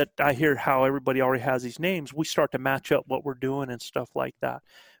now that I hear how everybody already has these names, we start to match up what we're doing and stuff like that.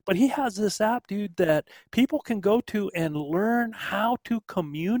 But he has this app, dude, that people can go to and learn how to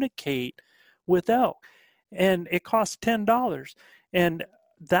communicate with elk. And it costs $10. And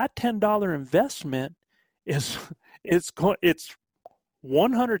that $10 investment it's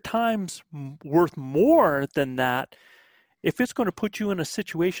 100 times worth more than that if it's going to put you in a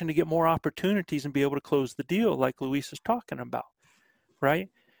situation to get more opportunities and be able to close the deal like Luis is talking about, right?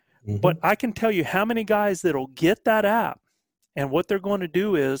 Mm-hmm. But I can tell you how many guys that'll get that app, and what they're going to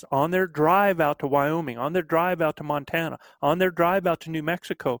do is on their drive out to Wyoming, on their drive out to Montana, on their drive out to New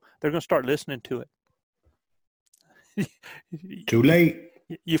Mexico, they're going to start listening to it. Too late.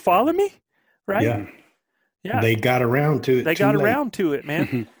 You follow me? Right? Yeah. Yeah. They got around to it. They got around to it,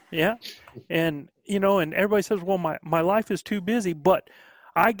 man. Yeah. And, and everybody says, well, my life is too busy. But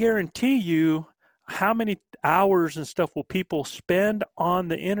I guarantee you, how many hours and stuff will people spend on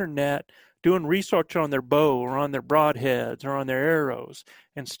the internet doing research on their bow or on their broadheads or on their arrows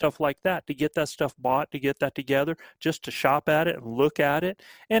and stuff like that to get that stuff bought, to get that together, just to shop at it and look at it.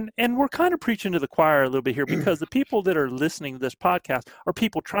 And we're kind of preaching to the choir a little bit here because the people that are listening to this podcast are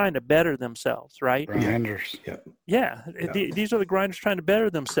people trying to better themselves, right? Grinders. Yeah. These are the grinders trying to better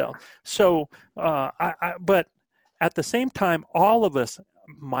themselves. So, but at the same time, all of us,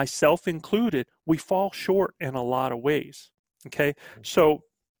 myself included, we fall short in a lot of ways. Okay. So,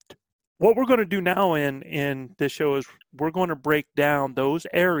 what we're going to do now in this show is we're going to break down those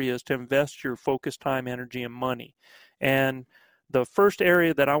areas to invest your focus, time, energy, and money. And the first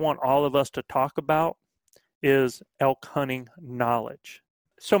area that I want all of us to talk about is elk hunting knowledge.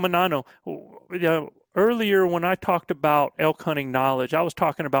 So Manano, earlier when I talked about elk hunting knowledge, I was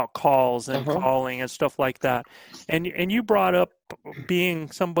talking about calls and calling and stuff like that. And you brought up being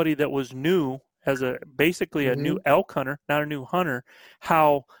somebody that was new as basically a new elk hunter, not a new hunter,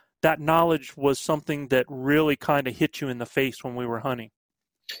 how that knowledge was something that really kind of hit you in the face when we were hunting.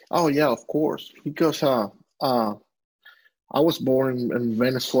 Oh yeah, of course. Because I was born in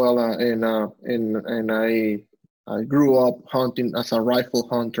Venezuela, and I grew up hunting as a rifle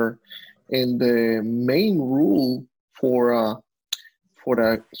hunter. And the main rule for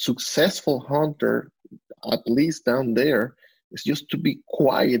a successful hunter, at least down there, is just to be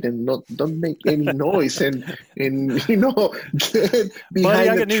quiet and don't make any noise and get behind Buddy, I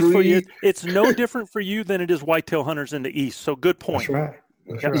got the news tree. for you. It's no different for you than it is whitetail hunters in the East. So good point. That's right.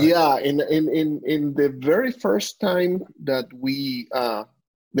 That's right. Yeah, in the very first time that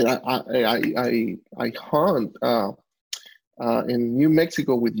I hunt in New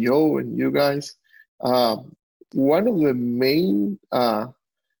Mexico with Joe and you guys, one of the main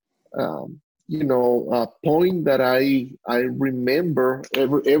point that I remember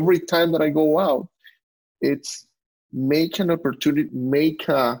every time that I go out, it's make an opportunity, make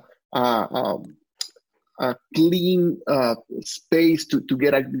a clean space to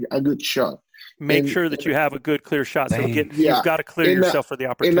get a good shot. Make sure that you have a good, clear shot. So you've got to clear yourself for the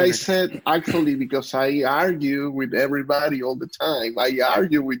opportunity. And I said, actually, because I argue with everybody all the time, I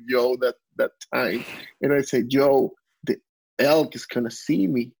argue with Joe that time. And I said, Joe, the elk is going to see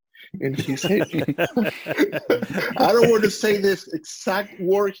me. And he said, I don't want to say this exact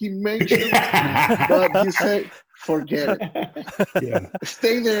word he mentioned, but he said, forget it. Yeah.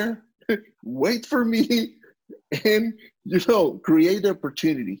 Stay there, wait for me, and, create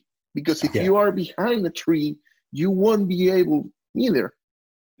opportunity. Because if you are behind a tree, you won't be able either.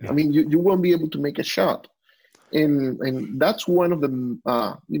 Yeah. I mean, you won't be able to make a shot. and that's one of the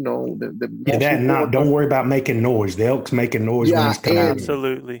the most don't worry about making noise. The elk's making noise when he's coming out.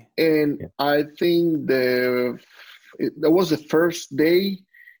 Absolutely. And I think that was the first day,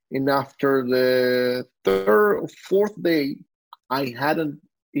 and after the third or fourth day, I had an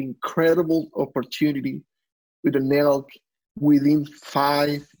incredible opportunity with an elk within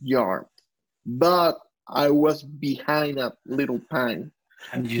 5 yards, but I was behind a little pine.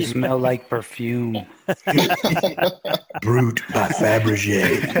 And you smell like perfume. Brute by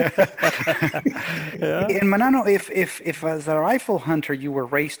Fabergé. Yeah. And Manano, if as a rifle hunter you were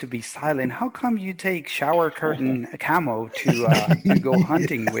raised to be silent, how come you take shower curtain camo to go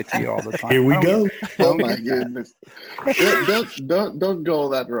hunting with you all the time? Here we go. Oh my goodness! Don't go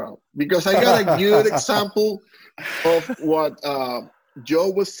that route, because I got a good example of what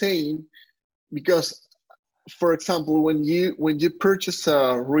Joe was saying. Because, for example, when you purchase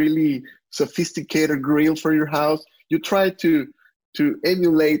a really sophisticated grill for your house, you try to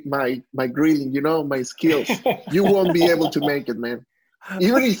emulate my grilling, my skills. You won't be able to make it, man.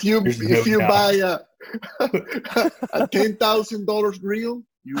 Even if you buy a $10,000 grill,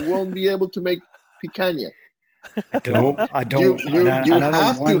 you won't be able to make picanha. I don't. You have to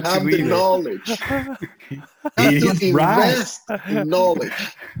have the knowledge. You have to invest in knowledge.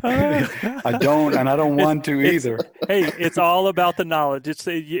 I don't, and I don't want to either. Hey, it's all about the knowledge.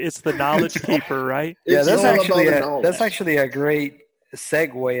 It's the knowledge keeper, right? Yeah, that's actually a great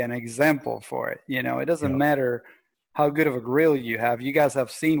segue and example for it. It doesn't matter how good of a grill you have. You guys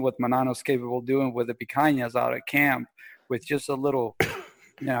have seen what Manano's capable of doing with the picanhas out at camp with just a little.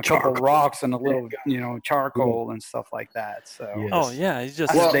 A couple of rocks and a little, charcoal and stuff like that. So, yes. Oh yeah, he's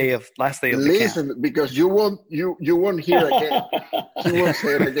just last day of listen, the camp. Because you won't hear again. You won't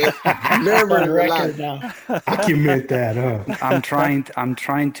say it again. Never in your life. Document that, huh? I'm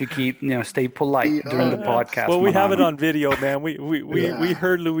trying to keep stay polite during the podcast. Well, we have it on video, man. We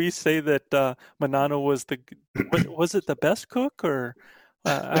heard Luis say that Manano was was it the best cook or?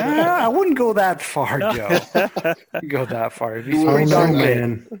 I wouldn't go that far, Joe. Go that far. If he's pretty darn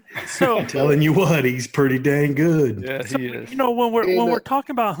man. So I'm telling you what, he's pretty dang good. Yeah, he is. When we're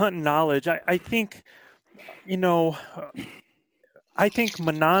talking about hunting knowledge, I think, I think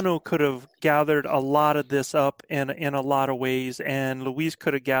Manano could have gathered a lot of this up in a lot of ways, and Luis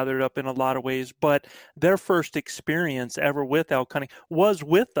could have gathered up in a lot of ways, but their first experience ever with elk hunting was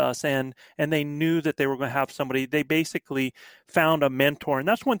with us, and they knew that they were going to have somebody. They basically found a mentor, and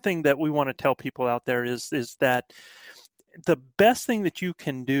that's one thing that we want to tell people out there is that the best thing that you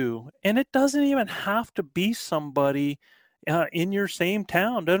can do, and it doesn't even have to be somebody in your same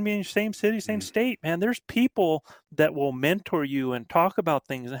town, doesn't mean your same city, same state, man. There's people that will mentor you and talk about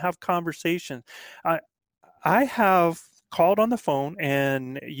things and have conversations. I have called on the phone,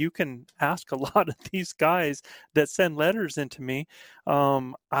 and you can ask a lot of these guys that send letters into me.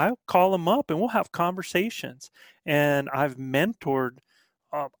 I'll call them up and we'll have conversations. And I've mentored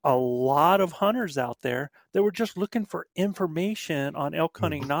a lot of hunters out there that were just looking for information on elk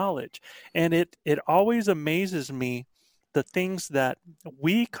hunting knowledge. And it always amazes me the things that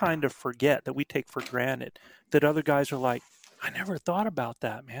we kind of forget, that we take for granted, that other guys are like, I never thought about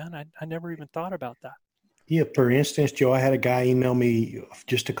that, man. I never even thought about that. Yeah, for instance, Joe, I had a guy email me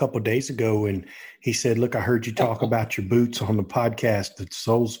just a couple of days ago, and he said, look, I heard you talk about your boots on the podcast, the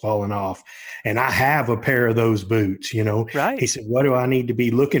sole's falling off, and I have a pair of those boots, Right. He said, what do I need to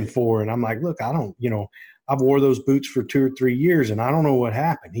be looking for? And I'm like, look, I don't, I've wore those boots for 2 or 3 years, and I don't know what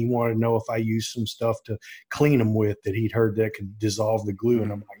happened. He wanted to know if I used some stuff to clean them with that he'd heard that could dissolve the glue.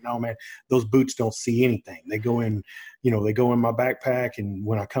 And I'm like, no, man, those boots don't see anything. They go in, they go in my backpack, and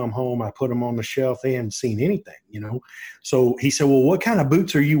when I come home, I put them on the shelf. They haven't seen anything, So he said, well, what kind of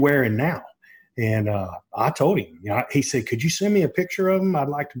boots are you wearing now? And I told him, he said, could you send me a picture of them? I'd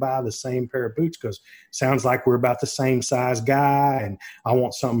like to buy the same pair of boots because it sounds like we're about the same size guy, and I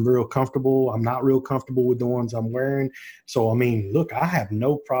want something real comfortable. I'm not real comfortable with the ones I'm wearing. So, look, I have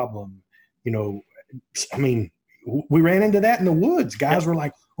no problem. We ran into that in the woods. Guys were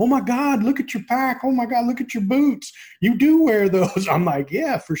like, oh, my God, look at your pack. Oh, my God, look at your boots. You do wear those. I'm like,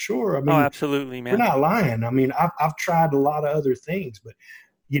 yeah, for sure. Oh, absolutely, man. We're not lying. I've tried a lot of other things, but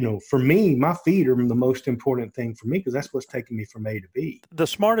for me, my feet are the most important thing for me because that's what's taking me from A to B. The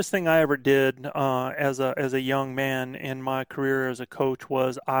smartest thing I ever did as a young man in my career as a coach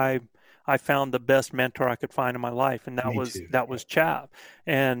was I found the best mentor I could find in my life, and that was Chav.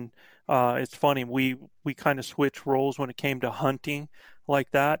 And it's funny, we kind of switched roles when it came to hunting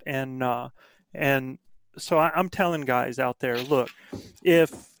like that, and so I'm telling guys out there, look,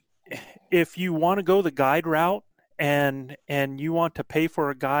 if you want to go the guide route, and you want to pay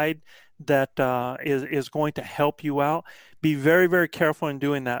for a guide that is going to help you out, be very, very careful in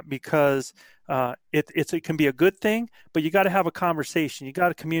doing that, because it can be a good thing, but you got to have a conversation. You got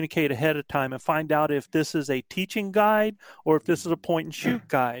to communicate ahead of time and find out if this is a teaching guide or if this is a point and shoot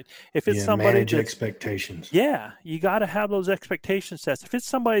guide. If it's somebody manage expectations. Yeah, you got to have those expectation sets. If it's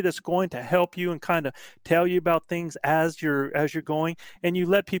somebody that's going to help you and kind of tell you about things as you're going, and you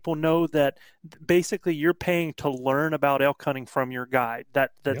let people know that basically you're paying to learn about elk hunting from your guide,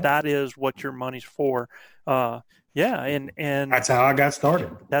 that is what your money's for. Yeah, and that's how I got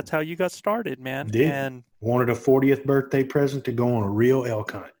started. That's how you got started, man. And wanted a 40th birthday present to go on a real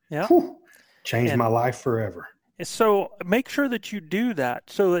elk hunt. Yeah, changed my life forever. So make sure that you do that,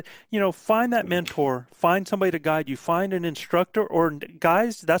 so that, find that mentor, find somebody to guide you, find an instructor, or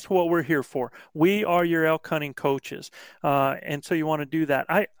guys, that's what we're here for. We are your elk hunting coaches. And so you want to do that.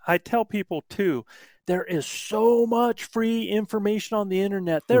 I tell people too, there is so much free information on the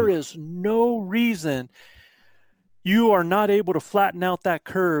internet. There is no reason you are not able to flatten out that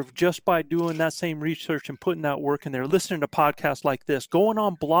curve just by doing that same research and putting that work in there, listening to podcasts like this, going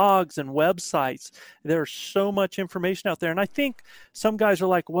on blogs and websites. There's so much information out there. And I think some guys are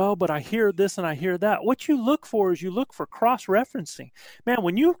like, well, but I hear this and I hear that. What you look for is you look for cross-referencing. Man,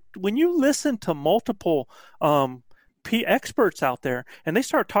 when you listen to multiple experts out there and they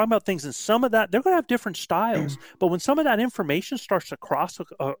start talking about things, and some of that, they're going to have different styles, but when some of that information starts to cross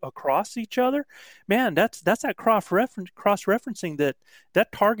across each other, man, that's that cross-referencing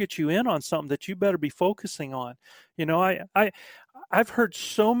that targets you in on something that you better be focusing on. I've heard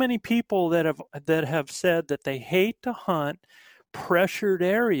so many people that have said that they hate to hunt pressured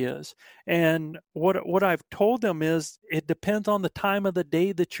areas, and what I've told them is it depends on the time of the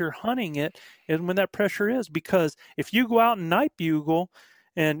day that you're hunting it and when that pressure is, because if you go out and night bugle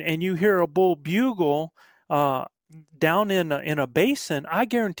and you hear a bull bugle down in a basin, I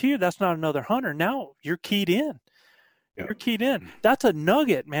guarantee you that's not another hunter. Now you're keyed in. You're keyed in. That's a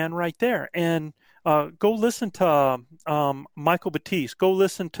nugget, man, right there. And go listen to Michael Batiste. Go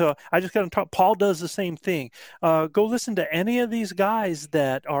listen to, I just got to talk, Paul does the same thing. Go listen to any of these guys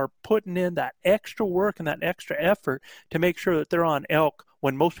that are putting in that extra work and that extra effort to make sure that they're on elk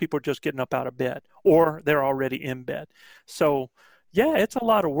when most people are just getting up out of bed or they're already in bed. So, yeah, it's a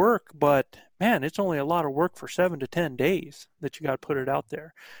lot of work, but man, it's only a lot of work for 7 to 10 days that you got to put it out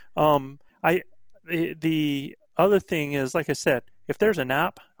there. The other thing is, like I said, if there's an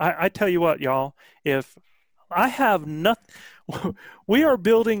app, I tell you what, y'all, if I have nothing, we are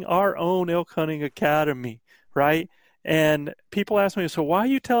building our own elk hunting academy, right? And people ask me, so why are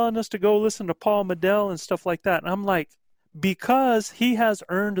you telling us to go listen to Paul Medell and stuff like that? And I'm like, because he has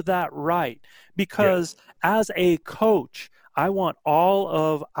earned that right. Because as a coach, I want all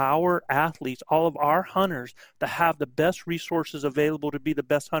of our athletes, all of our hunters to have the best resources available to be the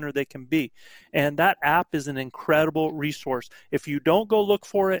best hunter they can be. And that app is an incredible resource. If you don't go look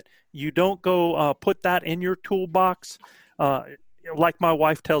for it, you don't go put that in your toolbox, like my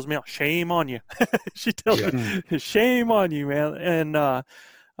wife tells me, shame on you. She tells me, shame on you, man. And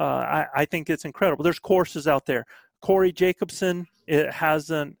I think it's incredible. There's courses out there. Corey Jacobson, it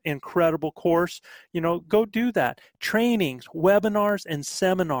has an incredible course. Go do that. Trainings, webinars, and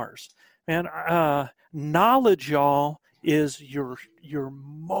seminars. And knowledge, y'all, is your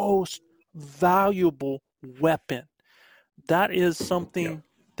most valuable weapon. That is something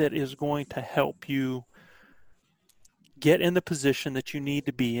that is going to help you get in the position that you need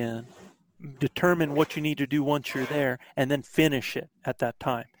to be in, determine what you need to do once you're there, and then finish it at that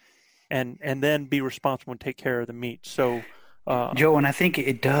time. And then be responsible and take care of the meat. So, Joe, and I think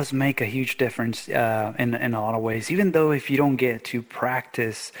it does make a huge difference in a lot of ways. Even though if you don't get to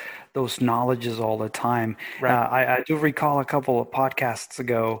practice those knowledges all the time, I do recall a couple of podcasts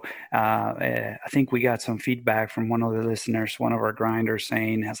ago. I think we got some feedback from one of the listeners, one of our grinders,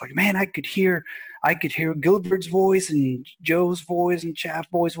 saying, "I was like, man, I could hear Gilbert's voice and Joe's voice and Chap's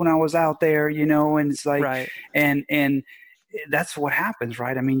voice when I was out there, And it's like, and that's what happens,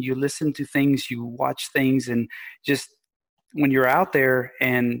 right? I mean, you listen to things, you watch things, and just when you're out there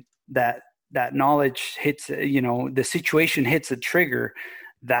and that knowledge hits, the situation hits a trigger,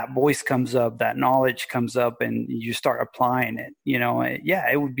 that voice comes up, that knowledge comes up, and you start applying it.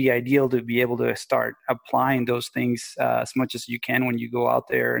 It would be ideal to be able to start applying those things as much as you can when you go out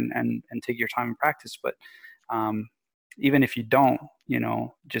there and take your time and practice. But even if you don't,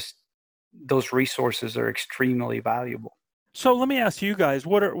 just those resources are extremely valuable. So let me ask you guys,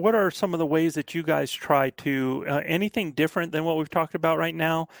 what are some of the ways that you guys try to, anything different than what we've talked about right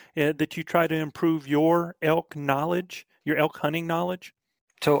now, that you try to improve your elk knowledge, your elk hunting knowledge?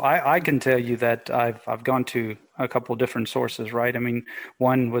 So I can tell you that I've gone to a couple different sources, right? I mean,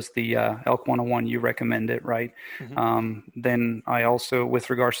 one was the Elk 101, you recommended, right? Mm-hmm. Then I also,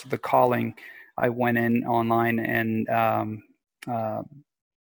 with regards to the calling, I went in online and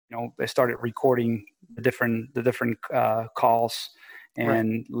they started recording the different calls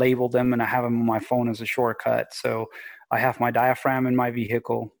and labeled them, and I have them on my phone as a shortcut. So I have my diaphragm in my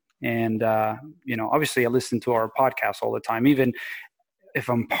vehicle, and obviously I listen to our podcast all the time, even if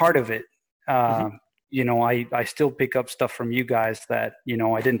I'm part of it. I still pick up stuff from you guys that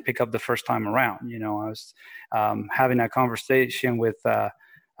I didn't pick up the first time around. I was having a conversation with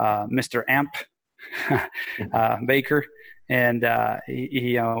Mr. Amp Baker, and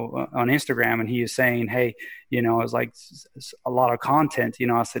he on Instagram, and he is saying, hey, it's like a lot of content.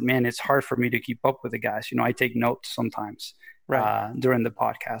 I said, man, it's hard for me to keep up with the guys. I take notes sometimes during the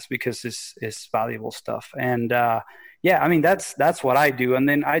podcast because it's valuable stuff. And I mean, that's what I do. And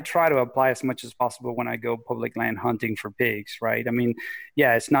then I try to apply as much as possible when I go public land hunting for pigs, right? I mean,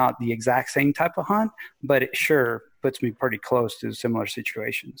 it's not the exact same type of hunt, but it sure puts me pretty close to similar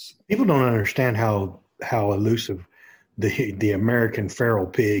situations. People don't understand how elusive the American feral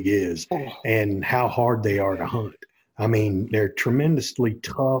pig is and how hard they are to hunt. I mean, they're tremendously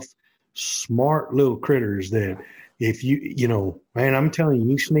tough, smart little critters that if man, I'm telling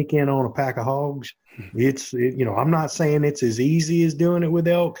you, you sneak in on a pack of hogs, I'm not saying it's as easy as doing it with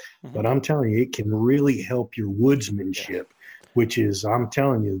elk, but I'm telling you, it can really help your woodsmanship, which is, I'm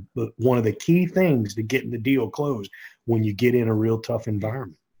telling you, one of the key things to getting the deal closed when you get in a real tough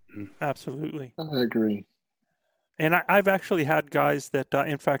environment. Absolutely. I agree. And I've actually had guys that,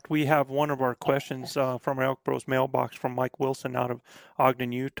 in fact, we have one of our questions from our Elk Bros mailbox from Mike Wilson out of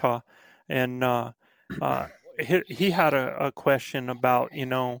Ogden, Utah. And he had a question about,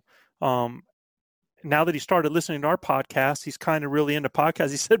 now that he started listening to our podcast, he's kind of really into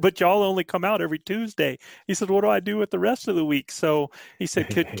podcasts. He said, but y'all only come out every Tuesday. He said, what do I do with the rest of the week? So he said,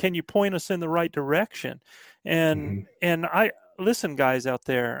 can you point us in the right direction? And I listen, guys out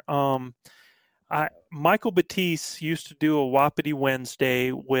there, Michael Batiste used to do a Wapiti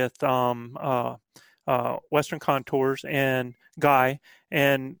Wednesday with Western Contours and Guy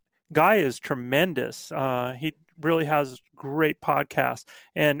is tremendous. He really has great podcasts,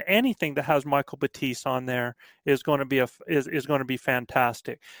 and anything that has Michael Batiste on there is going to be is going to be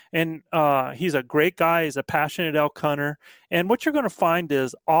fantastic. And he's a great guy. He's a passionate elk hunter. And what you're going to find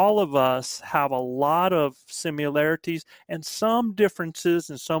is all of us have a lot of similarities and some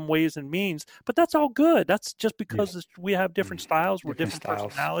differences in some ways and means, but that's all good. That's just because we have different styles, we're different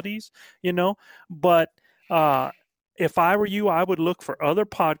personalities, but if I were you, I would look for other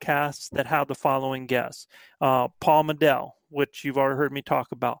podcasts that have the following guests. Paul Medell, which you've already heard me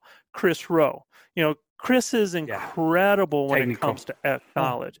talk about. Chris Rowe. Chris is incredible when it comes to elk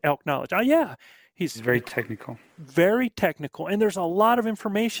knowledge. Oh, yeah. He's very technical. Very technical. And there's a lot of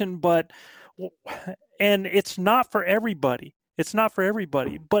information, and it's not for everybody. It's not for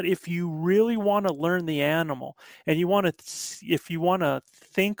everybody, but if you really want to learn the animal and if you want to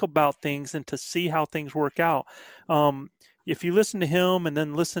think about things and to see how things work out, if you listen to him and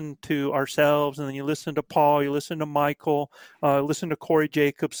then listen to ourselves and then you listen to Paul, you listen to Michael, listen to Corey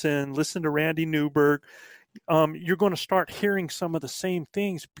Jacobson, listen to Randy Newberg, you're going to start hearing some of the same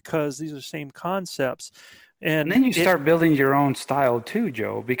things because these are the same concepts. And then you start building your own style too,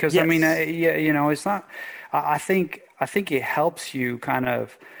 Joe, because I mean, it's not, I think it helps you kind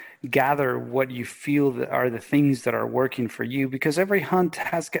of gather what you feel are the things that are working for you, because every hunt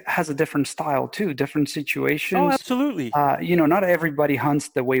has a different style too, different situations. Oh, absolutely. Not everybody hunts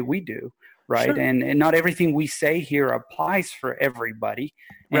the way we do. Right. Sure. And not everything we say here applies for everybody.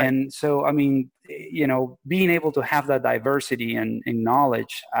 Right. And so, I mean, being able to have that diversity and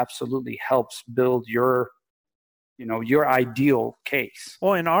knowledge absolutely helps build your ideal case.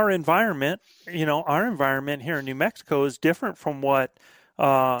 Well, in our environment here in New Mexico is different from what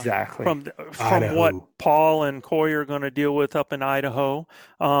exactly from what Paul and Corey are going to deal with up in Idaho.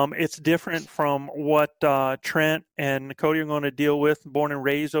 It's different from what Trent and Cody are going to deal with, born and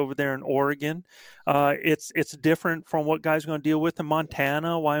raised over there in Oregon. It's different from what guys are going to deal with in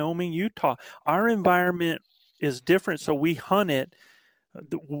Montana, Wyoming, Utah. Our environment is different, so we hunt it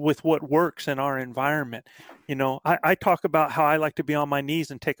with what works in our environment. I talk about how I like to be on my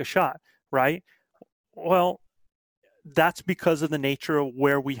knees and take a shot, right? Well, that's because of the nature of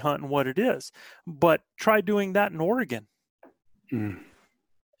where we hunt and what it is. But try doing that in Oregon. Try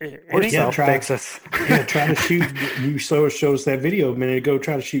to shoot. You shows that video a minute ago.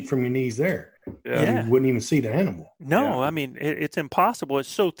 Try to shoot from your knees there. You wouldn't even see the animal. No, I mean, it's impossible. It's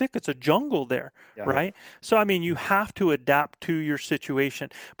so thick. It's a jungle there, right? So, I mean, you have to adapt to your situation.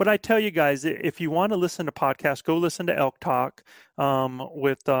 But I tell you guys, if you want to listen to podcasts, go listen to Elk Talk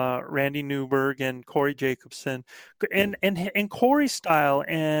with Randy Newberg and Corey Jacobson, and Corey's style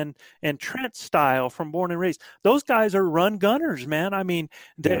and Trent's style from Born and Raised. Those guys are run gunners, man. I mean,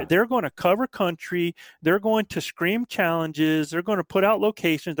 they're going to cover country. They're going to scream challenges. They're going to put out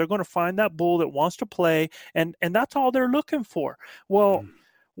locations. They're going to find that bull that wants to play, and that's all they're looking for. Well,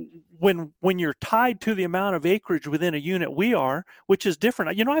 when you're tied to the amount of acreage within a unit we are, which is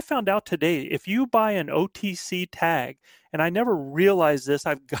different. You know, I found out today, if you buy an OTC tag, and I never realized this,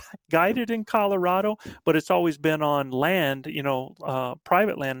 I've guided in Colorado, but it's always been on land, you know,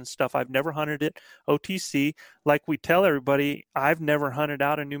 private land and stuff. I've never hunted it OTC. Like we tell everybody, I've never hunted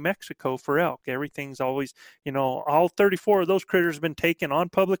out in New Mexico for elk. Everything's always, you know, all 34 of those critters have been taken on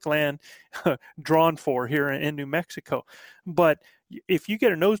public land, drawn for here in New Mexico. But if you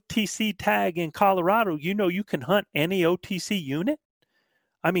get an OTC tag in Colorado, you know you can hunt any OTC unit.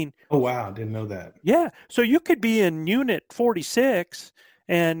 I mean, oh wow, didn't know that. Yeah, so you could be in unit 46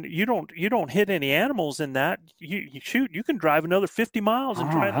 and you don't hit any animals in that. You shoot, you can drive another 50 miles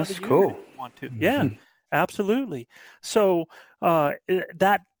and try another unit if you want to. Yeah, absolutely. So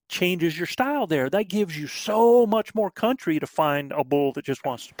that changes your style there. That gives you so much more country to find a bull that just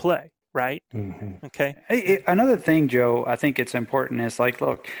wants to play. Right. Okay. Hey, another thing, Joe, I think it's important is like,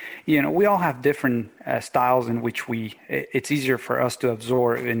 look, you know, we all have different styles in which it's easier for us to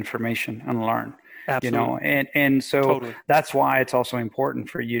absorb information and learn. Absolutely. You know, and so that's why it's also important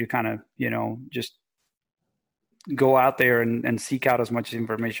for you to kind of, you know, just go out there and seek out as much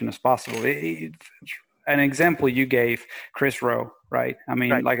information as possible. An example you gave, Chris Rowe, right? I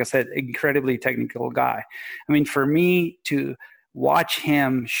mean, like I said, incredibly technical guy. I mean, for me to watch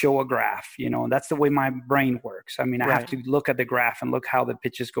him show a graph, you know, that's the way my brain works. I mean, I have to look at the graph and look how the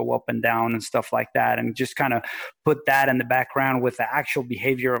pitches go up and down and stuff like that, and just kind of put that in the background with the actual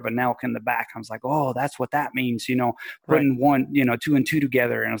behavior of an elk in the back. I was like, oh, that's what that means, you know, putting one, you know, 2 and 2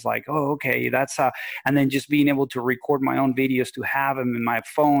 together. And I was like, oh, okay, that's how. And then just being able to record my own videos to have them in my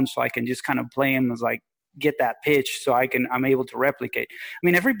phone so I can just kind of play them as like, get that pitch so I'm able to replicate. I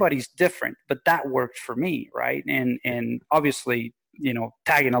mean, everybody's different, but that worked for me. Right. And obviously, you know,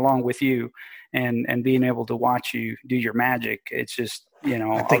 tagging along with you and being able to watch you do your magic. It's just, you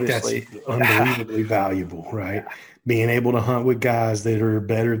know, I think that's unbelievably valuable, right? Being able to hunt with guys that are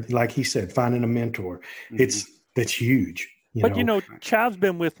better, like he said, finding a mentor. That's huge. You know, Chav's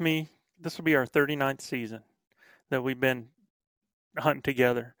been with me. This will be our 39th season that we've been hunting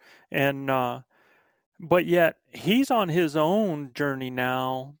together. And, but yet he's on his own journey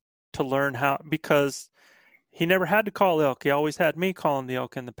now to learn how, because he never had to call elk. He always had me calling the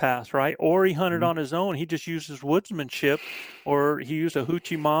elk in the past, right? Or he hunted on his own. He just used his woodsmanship, or he used a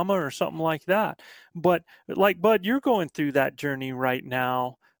hoochie mama or something like that. But like Bud, you're going through that journey right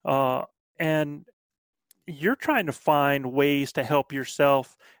now, and you're trying to find ways to help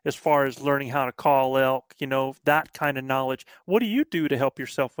yourself as far as learning how to call elk, you know, that kind of knowledge. What do you do to help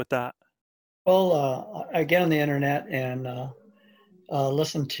yourself with that? Well, I get on the internet and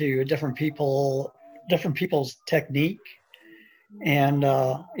listen to different people's technique, and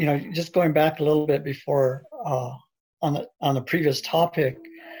you know, just going back a little bit before on the previous topic,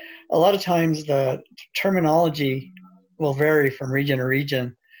 a lot of times the terminology will vary from region to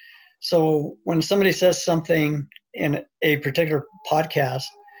region. So when somebody says something in a particular podcast,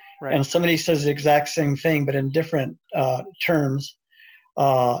 and somebody says the exact same thing but in different terms,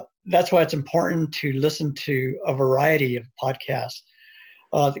 that's why it's important to listen to a variety of podcasts,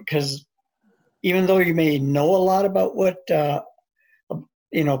 because even though you may know a lot about what,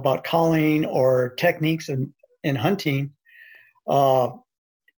 you know, about calling or techniques in hunting,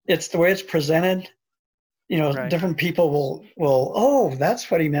 it's the way it's presented. You know, different people will, oh,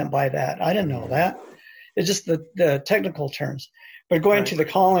 that's what he meant by that. I didn't know that. It's just the technical terms. But going to the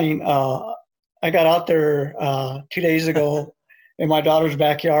calling, I got out there 2 days ago in my daughter's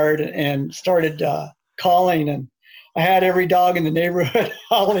backyard and started calling, and I had every dog in the neighborhood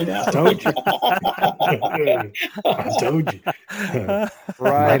howling out. I told you. I told you.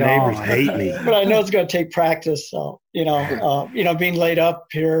 My neighbors hate me. But I know it's going to take practice. So, you know, being laid up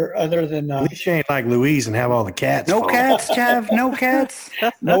here, other than at least you ain't like Louise and have all the cats. No cats, Chav. No cats.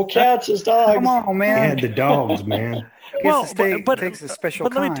 No cats, just dogs. Come on, man. We had the dogs, man. Well, but takes a special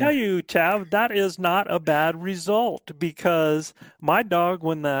but let me tell you, Chav, that is not a bad result, because my dog,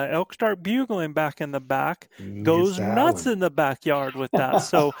 when the elk start bugling back in the back, goes nuts in the backyard with that.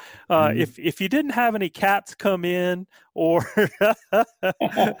 So if you didn't have any cats come in, or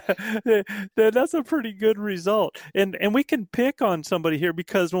then that's a pretty good result. And we can pick on somebody here,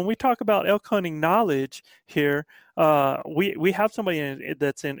 because when we talk about elk hunting knowledge here, we have somebody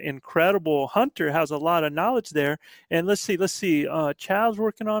that's an incredible hunter, has a lot of knowledge there. And let's see, Chad's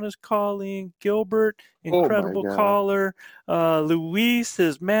working on his calling. Gilbert, incredible caller. Luis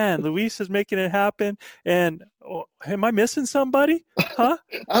is making it happen. And am I missing somebody? Huh?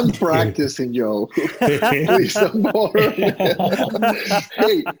 I'm practicing, Joe. Please don't bother.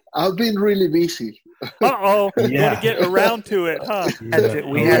 Hey, I've been really busy. You want to get around to it, huh?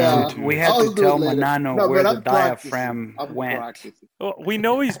 We had to tell Manano where the diaphragm went. Well, we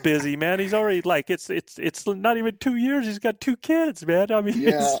know he's busy, man. He's already it's not even 2 years. He's got 2 kids, man. I mean,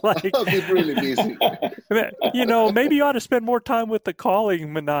 it's like I've been really busy. Maybe you ought to spend more time with the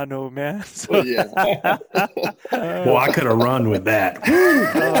calling, Manano, man. So, well, I could have run with that.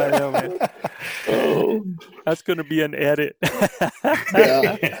 I know, man. That's going to be an edit.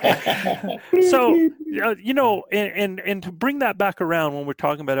 So, and to bring that back around when we're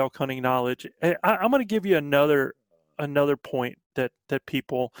talking about elk hunting knowledge, I'm going to give you another point that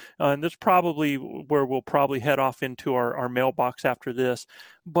people, and this is probably where we'll probably head off into our mailbox after this,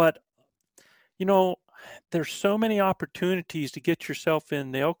 but there's so many opportunities to get yourself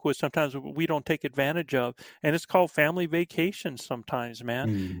in the elk woods sometimes we don't take advantage of, and it's called family vacations sometimes,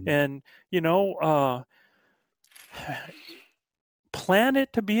 man. And plan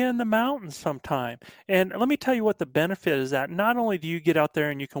it to be in the mountains sometime. And let me tell you what the benefit is, that not only do you get out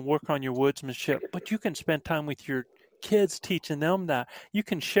there and you can work on your woodsmanship, but you can spend time with your kids, teaching them that. You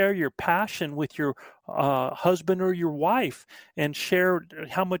can share your passion with your husband or your wife, and share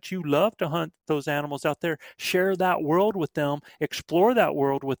how much you love to hunt those animals out there. Share that world with them, explore that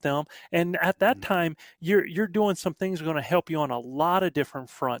world with them, and at that time you're doing some things that are going to help you on a lot of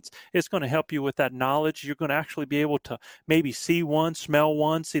different fronts. It's going to help you with that knowledge. You're going to actually be able to maybe see one, smell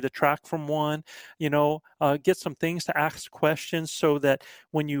one, see the track from one, get some things to ask questions, so that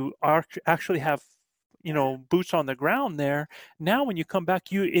when you actually have boots on the ground there, now when you come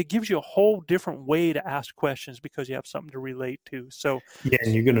back, it gives you a whole different way to ask questions, because you have something to relate to. So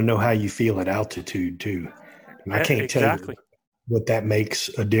and you're going to know how you feel at altitude too. And I can't tell you what that makes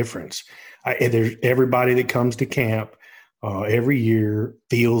a difference. There's everybody that comes to camp every year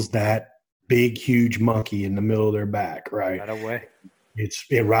feels that big, huge monkey in the middle of their back, right? Right away. It's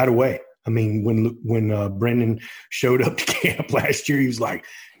right away. I mean, when Brendan showed up to camp last year, he was like,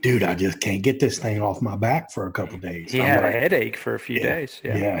 dude, I just can't get this thing off my back for a couple of days. He had a headache for a few days.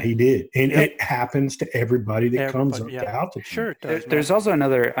 Yeah, he did. And it happens to everybody that comes up to altitude. Sure, it does. There's also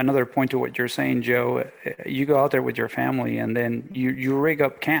another point to what you're saying, Joe. You go out there with your family, and then you rig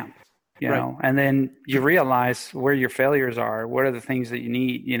up camp, you know, and then you realize where your failures are. What are the things that you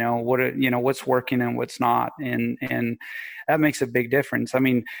need? What's working and what's not, and that makes a big difference. I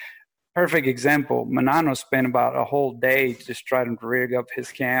mean, perfect example. Manano spent about a whole day just trying to rig up his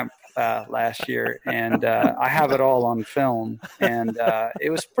camp last year, and I have it all on film, and it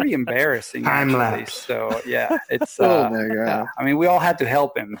was pretty embarrassing. Time lapse. So it's. Oh my God! I mean, we all had to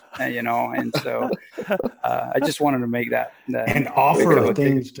help him, and so I just wanted to make that and offer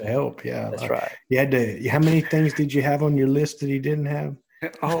things to help. Yeah, that's right. You had to. How many things did you have on your list that he didn't have?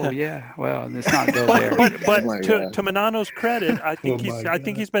 Oh yeah, well, let's not go there. But to Manano's credit, I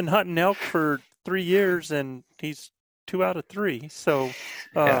think he's been hunting elk for 3 years, and he's 2 out of 3. So,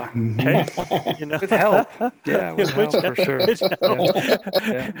 hey, with help, with help for sure. That's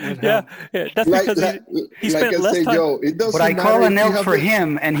because he spent less time. Joe, but I call an elk for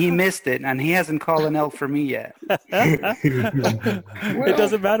him, and he missed it, and he hasn't called an elk for me yet. It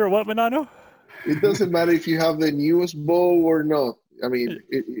doesn't matter what, Manano. It doesn't matter if you have the newest bow or not. I mean,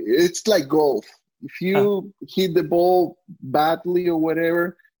 it's like golf. If you hit the ball badly or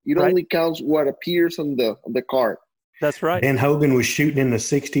whatever, it only counts what appears on the card. That's right. Ben Hogan was shooting in the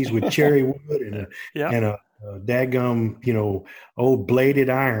 60s with cherry wood and a daggum, old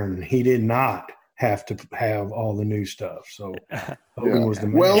bladed iron. He did not have to have all the new stuff. So Hogan was the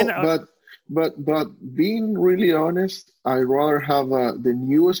man. Well, but being really honest, I'd rather have the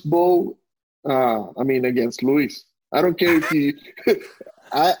newest bow. Against Luis. I don't care if you.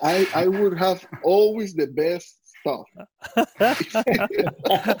 I would have always the best stuff.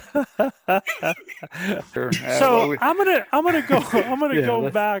 Sure. So I'm gonna go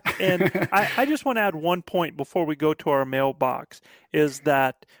back, and I just want to add one point before we go to our mailbox, is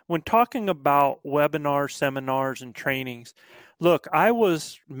that when talking about webinars, seminars, and trainings, look, I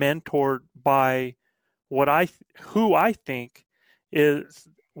was mentored by who I think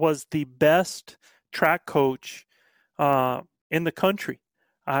was the best track coach in the country.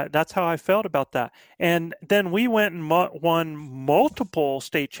 That's how I felt about that. And then we went and won multiple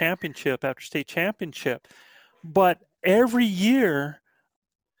state championship after state championship. But every year,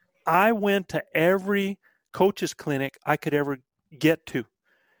 I went to every coaches clinic I could ever get to.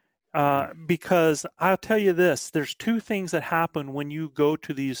 Because I'll tell you this, there's two things that happen when you go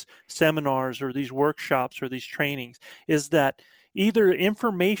to these seminars or these workshops or these trainings, is that either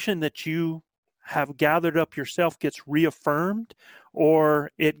information that you have gathered up yourself gets reaffirmed,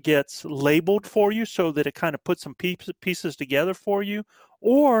 or it gets labeled for you so that it kind of puts some pieces together for you,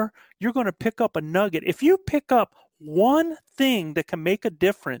 or you're going to pick up a nugget. If you pick up one thing that can make a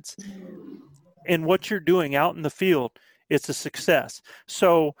difference in what you're doing out in the field, it's a success.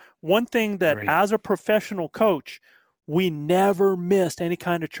 So one thing that as a professional coach, we never missed any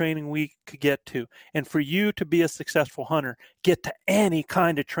kind of training we could get to. And for you to be a successful hunter, get to any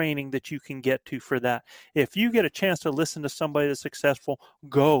kind of training that you can get to for that. If you get a chance to listen to somebody that's successful,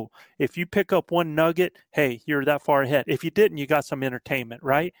 go. If you pick up one nugget, hey, you're that far ahead. If you didn't, you got some entertainment,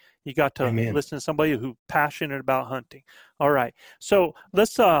 right? You got to listen to somebody who's passionate about hunting. All right. So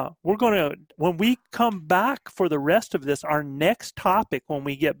let's, we're going to, when we come back for the rest of this, our next topic when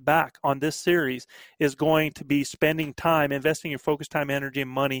we get back on this series is going to be spending time, investing your focus, time, energy, and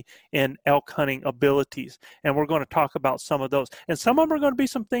money in elk hunting abilities. And we're going to talk about some of those. And some of them are going to be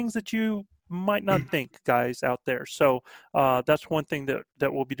some things that you might not think, guys out there. So that's one thing that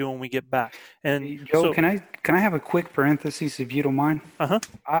we'll be doing when we get back. And Joe, so, can I have a quick parenthesis if you don't mind?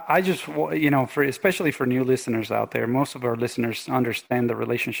 I just, especially for new listeners out there, most of our listeners understand the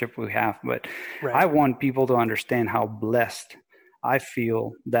relationship we have, but I want people to understand how blessed I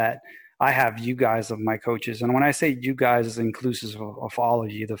feel that I have you guys of my coaches. And when I say you guys, is inclusive of all of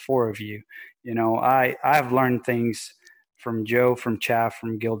you, the four of you. I've learned things from Joe, from Chaff,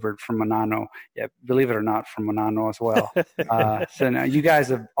 from Gilbert, from Manano. Yeah, believe it or not, from Manano as well. So now you guys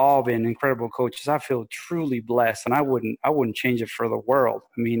have all been incredible coaches. I feel truly blessed, and I wouldn't change it for the world.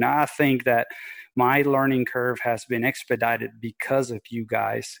 I mean, I think that my learning curve has been expedited because of you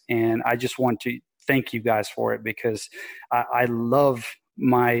guys, and I just want to thank you guys for it, because I love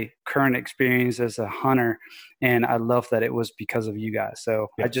my current experience as a hunter, and I love that it was because of you guys. So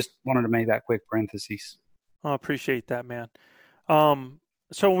I just wanted to make that quick parenthesis. I appreciate that, man.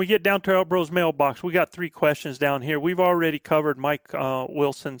 So when we get down to Elk Bros mailbox, we got 3 questions down here. We've already covered Mike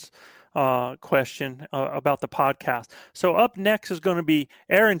Wilson's question about the podcast. So up next is going to be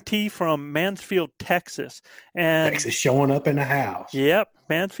Aaron T. from Mansfield, Texas. And Texas showing up in the house. Yep,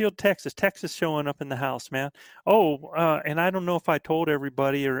 Mansfield, Texas. Texas showing up in the house, man. And I don't know if I told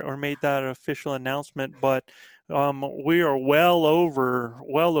everybody or made that official announcement, but we are well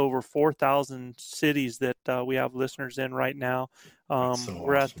over 4,000 cities that we have listeners in right now.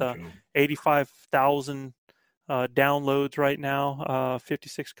 We're at the 85,000 downloads right now,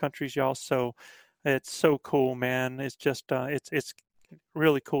 56 countries, y'all. So it's so cool, man. It's just it's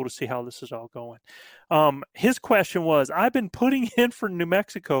really cool to see how this is all going. His question was, I've been putting in for New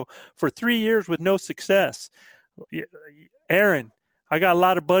Mexico for 3 years with no success. Aaron, I got a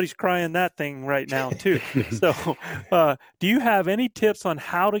lot of buddies crying that thing right now too. So do you have any tips on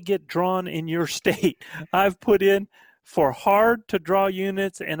how to get drawn in your state? I've put in for hard to draw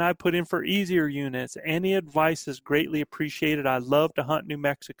units, and I put in for easier units. Any advice is greatly appreciated. I love to hunt New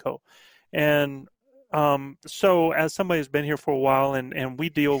Mexico. And so as somebody who's been here for a while, and we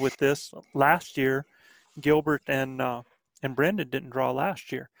deal with this last year, Gilbert and Brendan didn't draw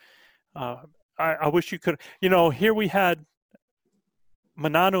last year. I wish you could, here we had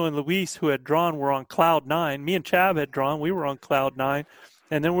Manano and Luis, who had drawn, were on cloud 9. Me and Chav had drawn. We were on cloud 9.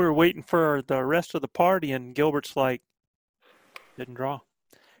 And then we were waiting for the rest of the party, and Gilbert's like, didn't draw.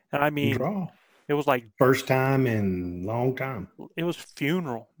 And I mean, it was like first time in long time. It was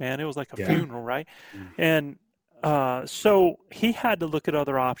funeral, man. It was like a funeral, right? And so he had to look at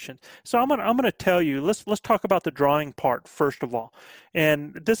other options. So I'm gonna tell you, let's talk about the drawing part first of all.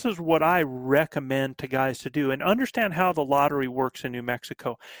 And this is what I recommend to guys to do, and understand how the lottery works in New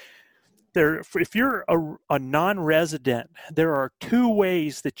Mexico. If you're a non-resident, there are 2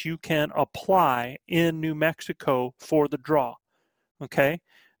 ways that you can apply in New Mexico for the draw. Okay,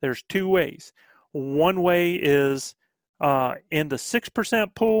 there's 2 ways. One way is in the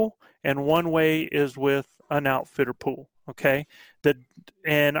 6% pool, and one way is with an outfitter pool. Okay.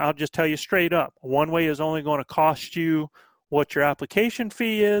 And I'll just tell you straight up, one way is only going to cost you what your application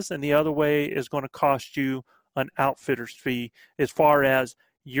fee is, and the other way is going to cost you an outfitter's fee, as far as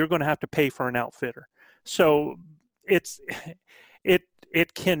you're going to have to pay for an outfitter. So it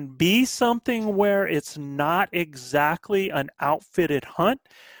can be something where it's not exactly an outfitted hunt.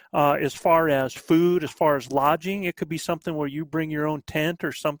 As far as food, as far as lodging, it could be something where you bring your own tent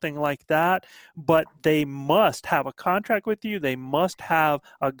or something like that, but they must have a contract with you. They must have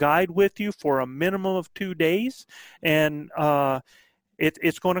a guide with you for a minimum of 2 days, and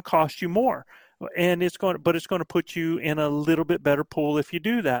it's going to cost you more. And it's going to put you in a little bit better pool if you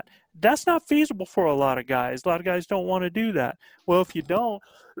do that. That's not feasible for a lot of guys. A lot of guys don't want to do that. Well, if you don't,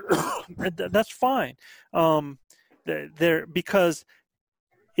 that's fine. Because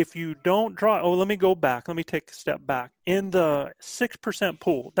if you don't draw, let me go back. Let me take a step back. In the 6%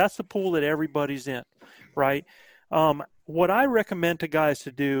 pool, that's the pool that everybody's in, right? What I recommend to guys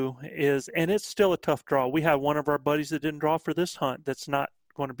to do is, and it's still a tough draw. We had one of our buddies that didn't draw for this hunt that's not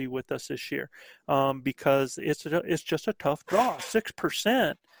going to be with us this year, because it's just a tough draw.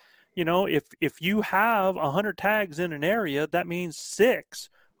 6%, if you have 100 tags in an area, that means 6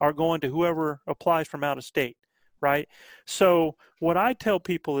 are going to whoever applies from out of state, right? So what I tell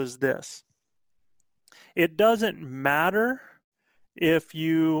people is this: it doesn't matter if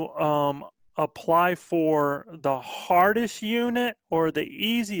you apply for the hardest unit or the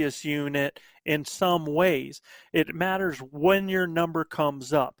easiest unit. In some ways, it matters when your number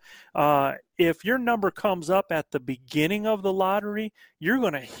comes up. If your number comes up at the beginning of the lottery, you're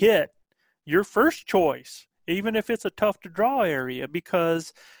going to hit your first choice, even if it's a tough to draw area,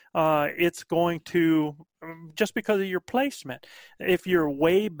 because it's going to, just because of your placement. If you're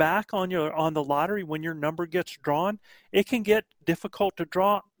way back on the lottery when your number gets drawn, it can get difficult to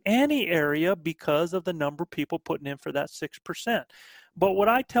draw any area because of the number people putting in for that 6%. But what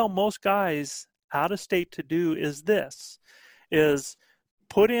I tell most guys out of state to do is this, is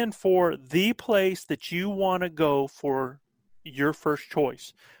put in for the place that you want to go for your first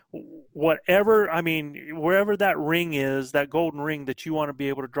choice. Wherever that ring is, that golden ring that you want to be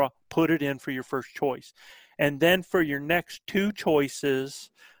able to draw, put it in for your first choice. And then for your next 2 choices,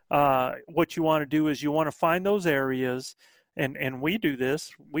 what you want to do is you want to find those areas. And we do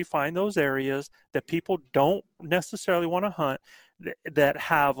this. We find those areas that people don't necessarily want to hunt, that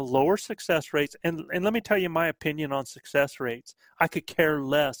have lower success rates. And let me tell you my opinion on success rates. I could care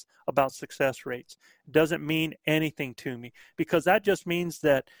less about success rates. It doesn't mean anything to me, because that just means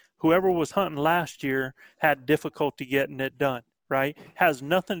that whoever was hunting last year had difficulty getting it done, right? Has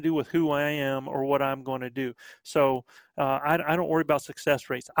nothing to do with who I am or what I'm going to do. So I don't worry about success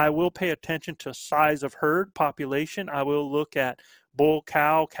rates. I will pay attention to size of herd, population. I will look at bull,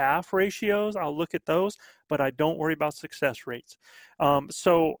 cow, calf ratios. I'll look at those, but I don't worry about success rates.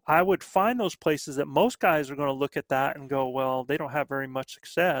 So I would find those places that most guys are going to look at that and go, well, they don't have very much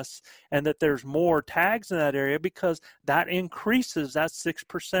success, and that there's more tags in that area, because that increases that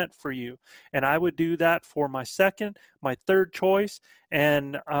 6% for you. And I would do that for my second, my third choice,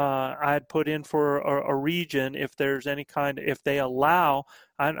 and I'd put in for a region if there's any kind, if they allow,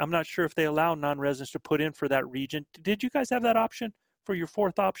 I'm not sure if they allow non-residents to put in for that region. Did you guys have that option for your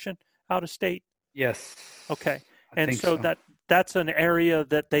fourth option, out of state? Yes. Okay. And so that's an area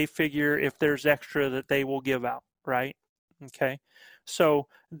that they figure if there's extra that they will give out, right? Okay. So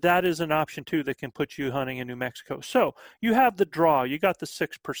that is an option too that can put you hunting in New Mexico. So you have the draw, you got the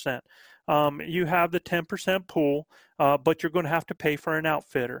 6%. You have the 10% pool, but you're going to have to pay for an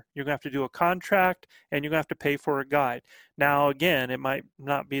outfitter. You're going to have to do a contract, and you're going to have to pay for a guide. Now, again, it might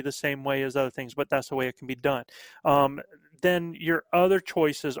not be the same way as other things, but that's the way it can be done. Then your other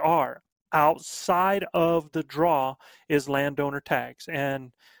choices are, outside of the draw is landowner tags.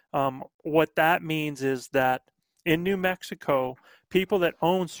 And what that means is that in New Mexico, people that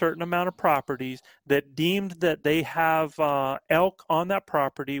own certain amount of properties that deemed that they have elk on that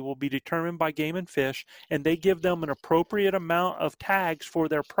property will be determined by Game and Fish, and they give them an appropriate amount of tags for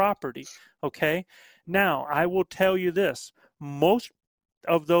their property. Okay. Now, I will tell you this: most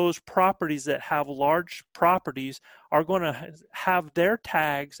of those properties that have large properties are going to have their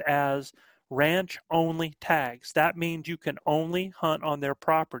tags as ranch only tags. That means you can only hunt on their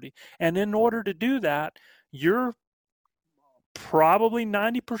property. And in order to do that, you're probably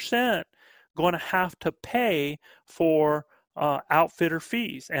 90% going to have to pay for outfitter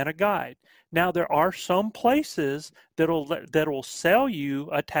fees and a guide. Now, there are some places that'll sell you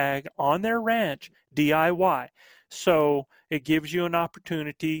a tag on their ranch DIY. So it gives you an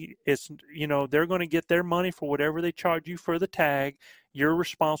opportunity. It's, they're going to get their money for whatever they charge you for the tag. You're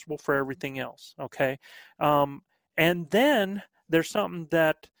responsible for everything else. Okay. And then there's something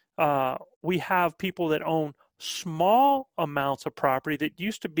that we have people that own small amounts of property that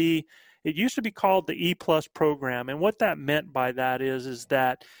used to be called the E+ program. And what that meant by that is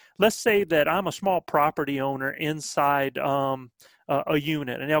that, let's say that I'm a small property owner inside a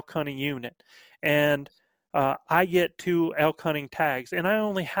unit, an elk hunting unit, and I get 2 elk hunting tags, and I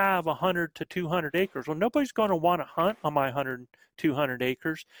only have 100 to 200 acres. Well, nobody's going to want to hunt on my 100, 200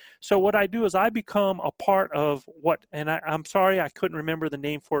 acres. So what I do is I become a part of what, and I'm sorry, I couldn't remember the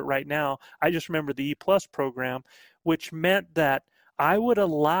name for it right now. I just remember the E+ program, which meant that I would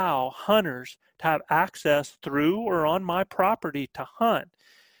allow hunters to have access through or on my property to hunt.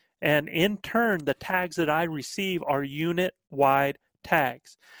 And in turn, the tags that I receive are unit-wide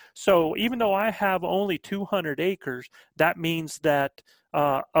tags. So even though I have only 200 acres, that means that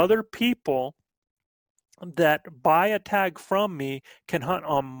other people that buy a tag from me can hunt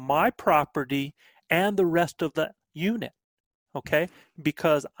on my property and the rest of the unit, okay?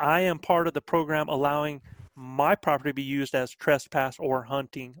 Because I am part of the program allowing my property to be used as trespass or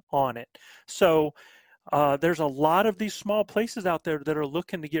hunting on it. So there's a lot of these small places out there that are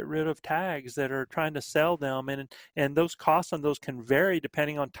looking to get rid of tags, that are trying to sell them, and those costs on those can vary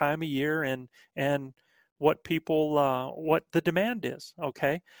depending on time of year and what people what the demand is.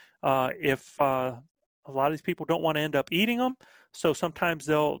 Okay, if a lot of these people don't want to end up eating them, so sometimes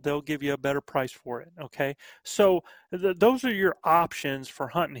they'll give you a better price for it. Okay, so those are your options for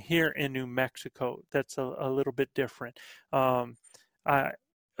hunting here in New Mexico. That's a little bit different.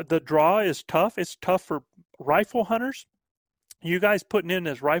 The draw is tough. It's tough for rifle hunters. You guys putting in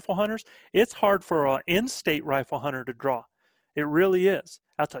as rifle hunters, it's hard for an in-state rifle hunter to draw. It really is.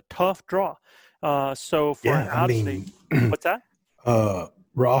 That's a tough draw. So for an out-of-state, what's that?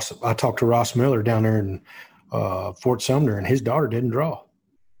 Ross, I talked to Ross Miller down there in Fort Sumner, and his daughter didn't draw.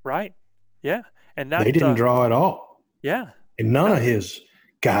 Right. Yeah. And they didn't draw at all. Yeah. And none of his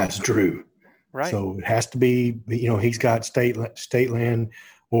guys drew. Right. So it has to be, he's got state land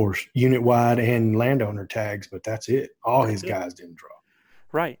or unit-wide and landowner tags, but that's it. All his guys didn't draw.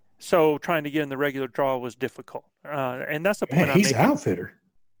 Right. So trying to get in the regular draw was difficult. And that's the point I'm making. He's an outfitter.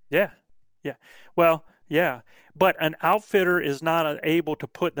 Yeah. Yeah. Well, yeah. But an outfitter is not able to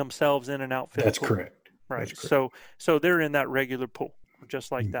put themselves in an outfitter That's pool. Correct. Right. That's correct. So they're in that regular pool,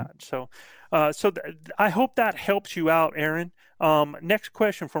 just like that. So I hope that helps you out, Aaron. Next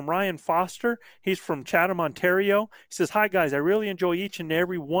question from Ryan Foster. He's from Chatham, Ontario. He says, "Hi guys, I really enjoy each and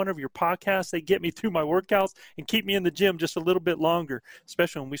every one of your podcasts. They get me through my workouts and keep me in the gym just a little bit longer,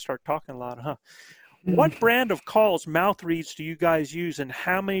 especially when we start talking a lot, huh? What brand of calls, mouth reeds do you guys use, and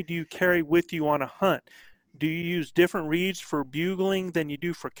how many do you carry with you on a hunt? Do you use different reeds for bugling than you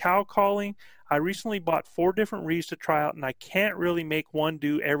do for cow calling? I recently bought 4 different reeds to try out, and I can't really make one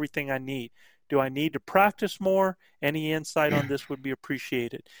do everything I need. Do I need to practice more? Any insight on this would be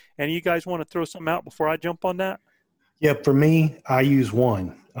appreciated." And you guys want to throw something out before I jump on that? Yeah, for me, I use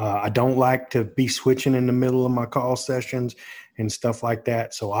one. I don't like to be switching in the middle of my call sessions and stuff like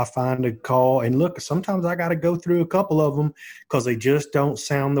that. So I find a call, and look, sometimes I got to go through a couple of them because they just don't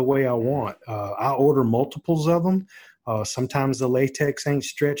sound the way I want. I order multiples of them. Sometimes the latex ain't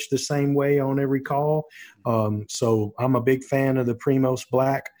stretched the same way on every call. So I'm a big fan of the Primos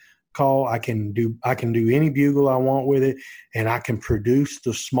Black call. I can do any bugle I want with it, and I can produce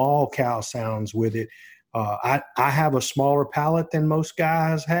the small cow sounds with it. I have a smaller palate than most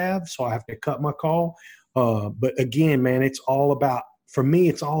guys have, so I have to cut my call. But again, man, for me,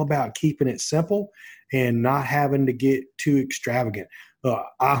 it's all about keeping it simple and not having to get too extravagant.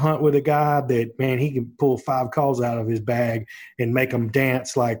 I hunt with a guy that, man, he can pull 5 calls out of his bag and make them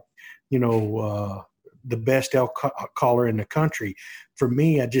dance like, the best elk caller in the country. For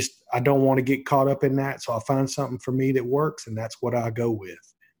me, I don't want to get caught up in that. So I find something for me that works, and that's what I go with.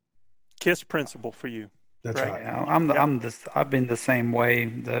 KISS principle for you. That's right. I've been the same way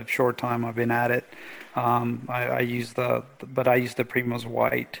the short time I've been at it. I use the Primos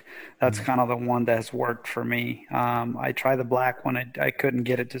White. That's kind of the one that's worked for me. I tried the black one. I couldn't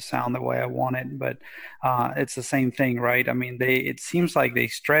get it to sound the way I wanted, but it's the same thing, right? I mean, it seems like they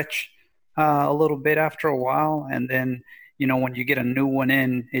stretch a little bit after a while, and then when you get a new one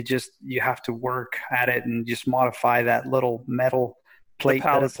in, you have to work at it and just modify that little metal plate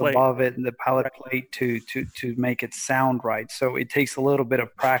that's above it and the pallet plate to make it sound right. So it takes a little bit of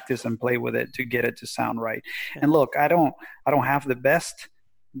practice and play with it to get it to sound right. And look, I don't have the best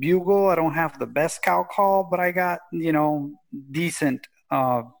bugle, I don't have the best cow call, but I got decent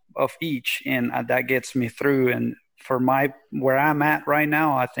of each, and that gets me through. And for where I'm at right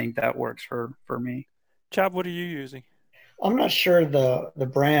now, I think that works for me. Chad, what are you using? I'm not sure the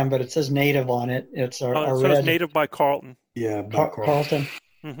brand, but it says Native on it. It's a so red. It's Native by Carlton. Yeah, by Carlton.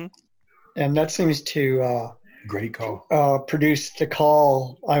 Mm-hmm. And that seems to great call. Produce the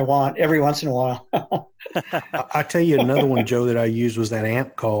call I want every once in a while. I tell you another one, Joe, that I used was that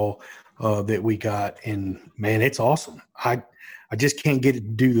amp call that we got, and man, it's awesome. I just can't get it to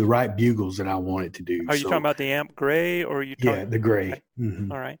do the right bugles that I want it to do. Are you talking about the amp gray, or are you talking? Yeah, the gray. Okay.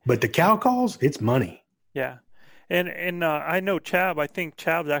 Mm-hmm. All right. But the cow calls, it's money. Yeah. And I know Chab. I think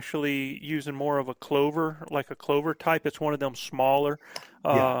Chab's actually using more of a clover, like a clover type. It's one of them smaller,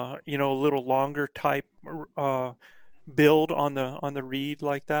 a little longer type build on the reed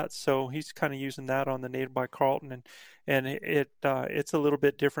like that. So he's kind of using that on the Native by Carlton, and it's a little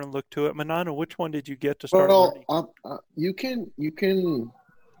bit different look to it. Manano, which one did you get to start learning? You can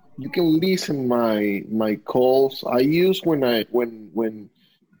listen my calls. I use when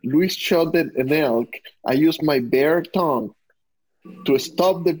Luis shot an elk, I use my bare tongue to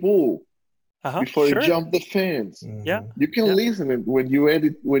stop the bull before it jumped the fence. Yeah, you can listen it when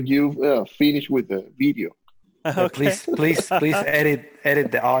you finish with the video. Okay. Please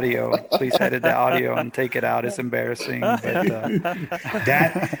edit the audio. Please edit the audio and take it out. It's embarrassing. But,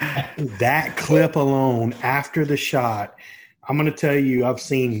 that clip alone after the shot, I'm going to tell you, I've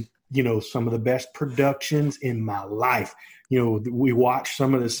seen some of the best productions in my life. We watch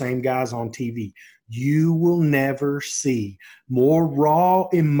some of the same guys on TV. You will never see more raw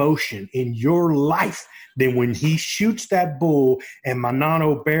emotion in your life than when he shoots that bull and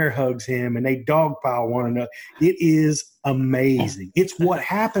Manano bear hugs him and they dogpile one another. It is amazing. It's what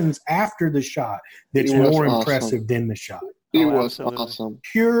happens after the shot that's more impressive than the shot. It was awesome.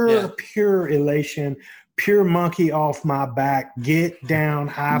 Pure elation. Pure monkey off my back, get down,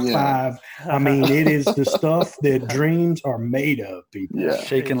 high five. I mean, it is the stuff that dreams are made of, people. Yeah.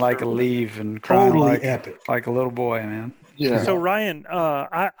 Shaking like a leaf and crying totally epic. Like a little boy, man. Yeah. So Ryan,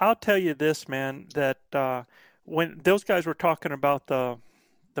 I'll tell you this, man, that when those guys were talking about the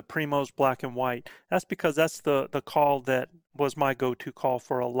Primos black and white, that's because that's the call that was my go-to call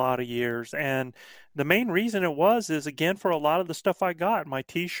for a lot of years. And the main reason it is, again, for a lot of the stuff I got, my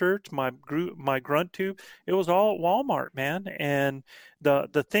T-shirts, my grunt tube, it was all at Walmart, man. And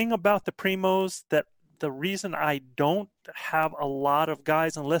the thing about the Primos, that the reason I don't have a lot of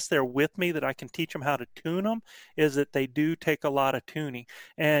guys, unless they're with me, that I can teach them how to tune them, is that they do take a lot of tuning.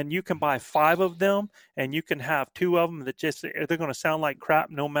 And you can buy 5 of them, and you can have 2 of them that they're going to sound like crap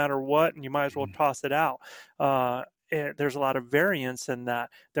no matter what, and you might as well toss it out. There's a lot of variance in that.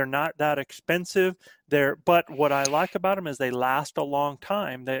 They're not that expensive. But what I like about them is they last a long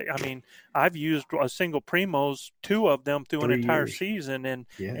time. I've used a single Primos, 2 of them through an entire season,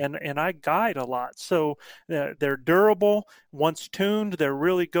 and I guide a lot. So they're durable. Once tuned, they're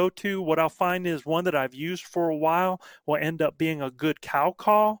really go-to. What I'll find is one that I've used for a while will end up being a good cow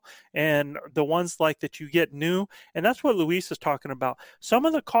call, and the ones like that you get new, and that's what Luis is talking about. Some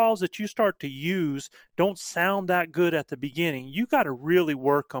of the calls that you start to use don't sound that good at the beginning. You got to really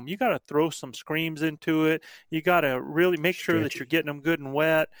work them. You got to throw some screams into it. You got to really make sure that you're getting them good and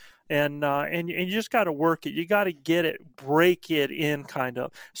wet. And you just got to work it. You got to get it, break it in, kind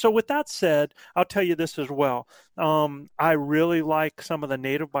of. So with that said, I'll tell you this as well. I really like some of the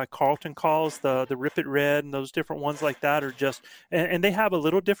Native by Carlton calls, the Rip It Red and those different ones like that are just, and they have a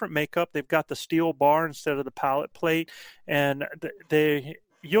little different makeup. They've got the steel bar instead of the pallet plate, and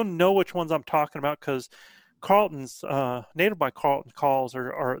you'll know which ones I'm talking about, because Carlton's Native by Carlton calls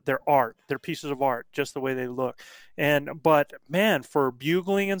are their art. They're pieces of art, just the way they look. But man, for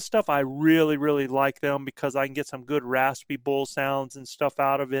bugling and stuff, I really, really like them because I can get some good raspy bull sounds and stuff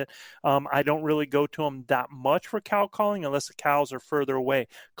out of it. I don't really go to them that much for cow calling unless the cows are further away.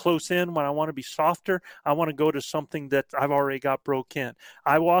 Close in, when I want to be softer, I want to go to something that I've already got broke in.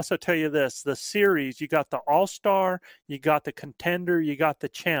 I will also tell you this, the series, you got the All-Star, you got the Contender, you got the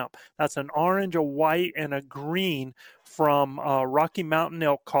Champ. That's an orange, a white, and a green from Rocky Mountain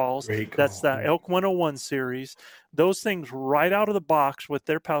Elk Calls. That's the Elk 101 series. Those things right out of the box with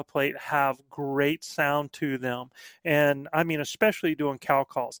their pallet plate have great sound to them. And I mean, especially doing cow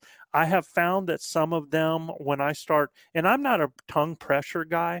calls. I have found that some of them, when I start, and I'm not a tongue pressure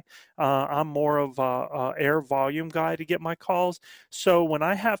guy, I'm more of a air volume guy to get my calls. So when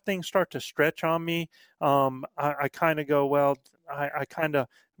I have things start to stretch on me, I kind of go, well, I kind of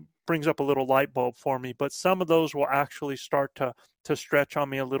brings up a little light bulb for me, but some of those will actually start to stretch on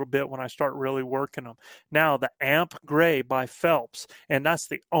me a little bit when I start really working them. Now, the Amp Gray by Phelps, and that's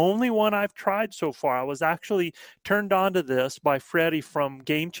the only one I've tried so far. I was actually turned on to this by Freddie from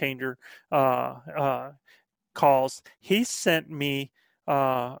Game Changer Calls. He sent me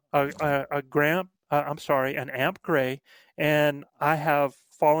an Amp Gray, and I have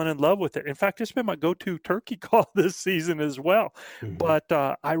fallen in love with it. In fact, it's been my go-to turkey call this season as well. Mm-hmm. But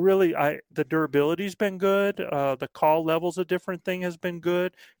the durability's been good. The call levels, a different thing, has been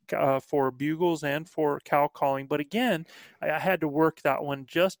good for bugles and for cow calling. But again, I had to work that one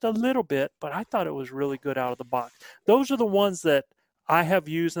just a little bit, but I thought it was really good out of the box. Those are the ones that I have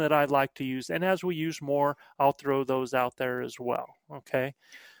used and that I'd like to use. And as we use more, I'll throw those out there as well. Okay.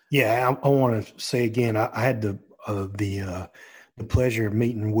 Yeah. I want to say again, I had the pleasure of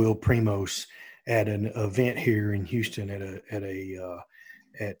meeting Will Primos at an event here in Houston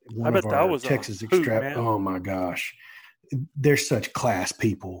at one of our Texas Extrap. Oh my gosh, they're such class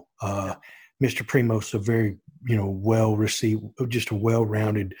people. Mr. Primos, a very well received, just a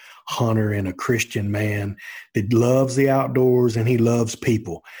well-rounded hunter and a Christian man that loves the outdoors, and he loves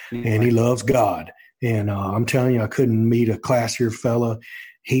people, and he loves God. And I'm telling you, I couldn't meet a classier fella.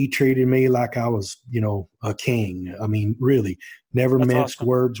 He treated me like I was, a king. I mean, really, never minced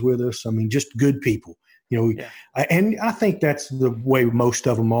words with us. I mean, just good people, and I think that's the way most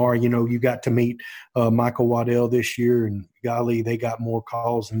of them are. You got to meet Michael Waddell this year, and golly, they got more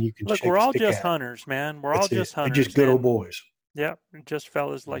calls than you can. Look, we're all just hunters, man. We're all just hunters. They're just good old boys. Yeah, just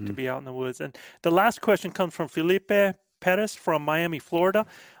fellas like to be out in the woods. And the last question comes from Felipe Perez from Miami, Florida.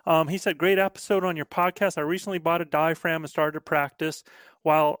 He said, great episode on your podcast. I recently bought a diaphragm and started to practice.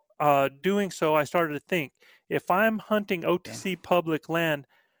 While doing so, I started to think, if I'm hunting OTC public land,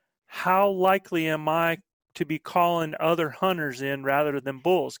 how likely am I to be calling other hunters in rather than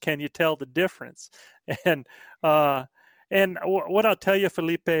bulls? Can you tell the difference? And what I'll tell you,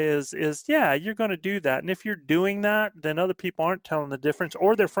 Felipe, is yeah, you're going to do that. And if you're doing that, then other people aren't telling the difference,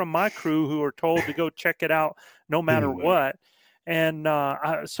 or they're from my crew who are told to go check it out no matter what. And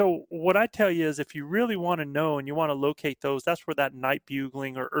so what I tell you is, if you really want to know and you want to locate those, that's where that night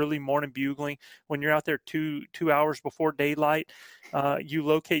bugling or early morning bugling, when you're out there two hours before daylight, you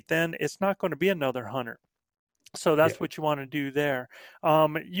locate, then it's not going to be another hunter. So that's what you want to do there.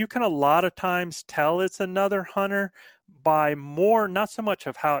 You can a lot of times tell it's another hunter by more, not so much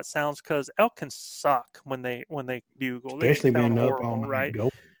of how it sounds, because elk can suck when they bugle. Especially being up on right?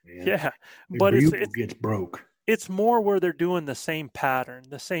 Go, yeah, but it gets broke. It's more where they're doing the same pattern,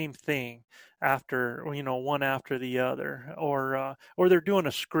 the same thing after, one after the other, or they're doing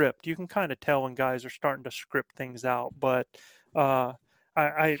a script. You can kind of tell when guys are starting to script things out, but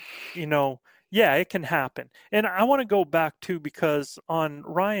yeah, it can happen. And I want to go back too, because on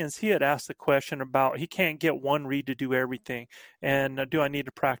Ryan's, he had asked the question about he can't get one reed to do everything. And do I need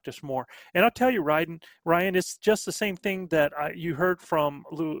to practice more? And I'll tell you, Ryan, it's just the same thing that you heard from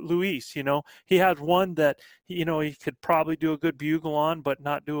Luis. He had one that, he could probably do a good bugle on, but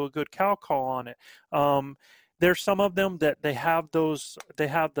not do a good cow call on it. There's some of them that they have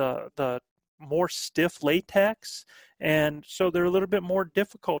the more stiff latex, and so they're a little bit more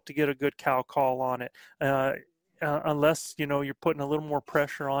difficult to get a good cow call on it, unless you're putting a little more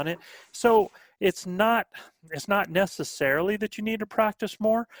pressure on it. So it's not necessarily that you need to practice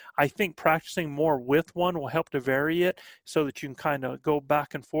more. I think practicing more with one will help to vary it so that you can kind of go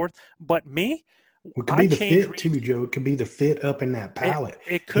back and forth. But it could be the fit too, Joe. It could be the fit up in that pallet.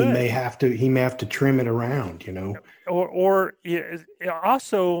 It could. He may have to trim it around, Or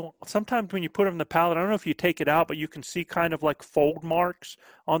also sometimes when you put them in the pallet, I don't know if you take it out, but you can see kind of like fold marks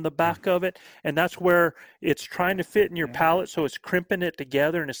on the back of it, and that's where it's trying to fit in your pallet, so it's crimping it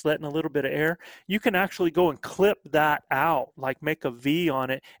together and it's letting a little bit of air. You can actually go and clip that out, like make a V on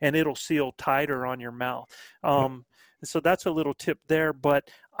it, and it'll seal tighter on your mouth. So that's a little tip there, but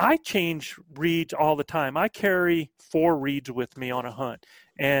I change reeds all the time. I carry 4 reeds with me on a hunt,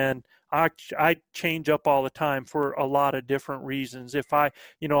 and I change up all the time for a lot of different reasons. If I'm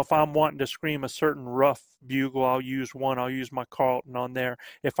wanting to scream a certain rough bugle, I'll use one. I'll use my Carlton on there.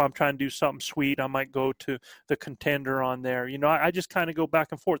 If I'm trying to do something sweet, I might go to the Contender on there. I just kind of go back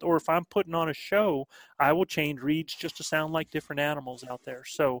and forth. Or if I'm putting on a show, I will change reeds just to sound like different animals out there.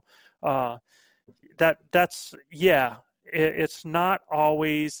 So, it's not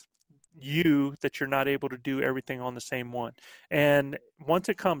always that you're not able to do everything on the same one. And once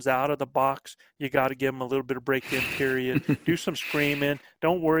it comes out of the box, you got to give them a little bit of break-in period, do some screaming.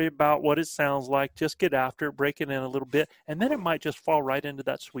 Don't worry about what it sounds like. Just get after it, break it in a little bit, and then it might just fall right into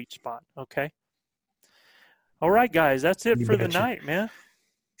that sweet spot. Okay. All right, guys, that's it for the night, man.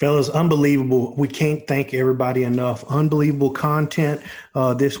 Fellas, unbelievable. We can't thank everybody enough. Unbelievable content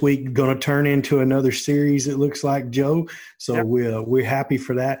this week. Going to turn into another series, it looks like, Joe. So we're happy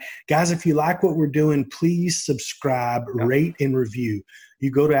for that. Guys, if you like what we're doing, please subscribe, rate, and review.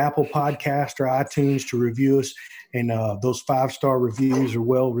 You go to Apple Podcast or iTunes to review us, and those 5-star reviews are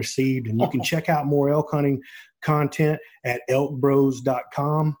well received. And you can check out more elk hunting content at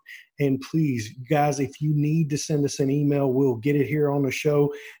elkbros.com. And please, guys, if you need to send us an email, we'll get it here on the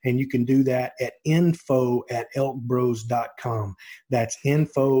show. And you can do that at info@elkbros.com. That's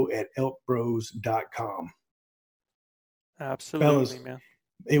info@elkbros.com. Absolutely, Fellas, man.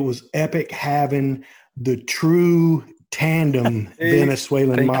 It was epic having the true tandem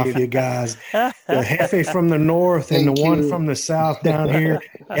Venezuelan mafia guys, the Jefe from the north and the one from the south down here.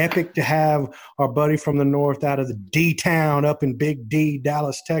 Epic to have our buddy from the north out of the D-town up in Big D,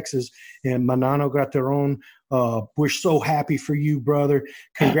 Dallas, Texas, and Manano Grateron. We're so happy for you, brother.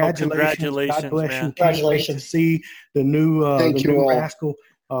 Congratulations. God bless man. you. Congratulations to see the new rascal.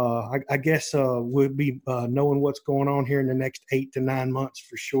 I guess we'll be knowing what's going on here in the next 8 to 9 months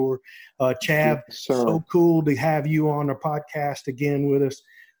for sure. Chav, so cool to have you on our podcast again with us.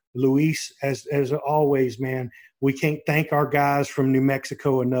 Luis, as always, man, we can't thank our guys from New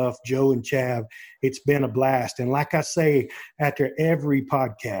Mexico enough, Joe and Chav. It's been a blast. And like I say, after every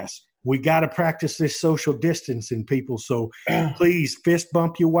podcast, we got to practice this social distancing, people. So please fist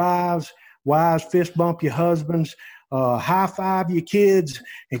bump your wives, fist bump your husbands. High five your kids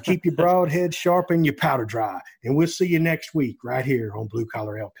and keep your broad head sharp and your powder dry. And we'll see you next week right here on Blue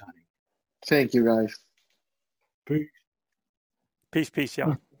Collar Elk Hunting. Thank you, guys. Peace. Peace,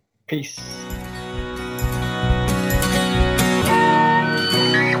 y'all. Peace.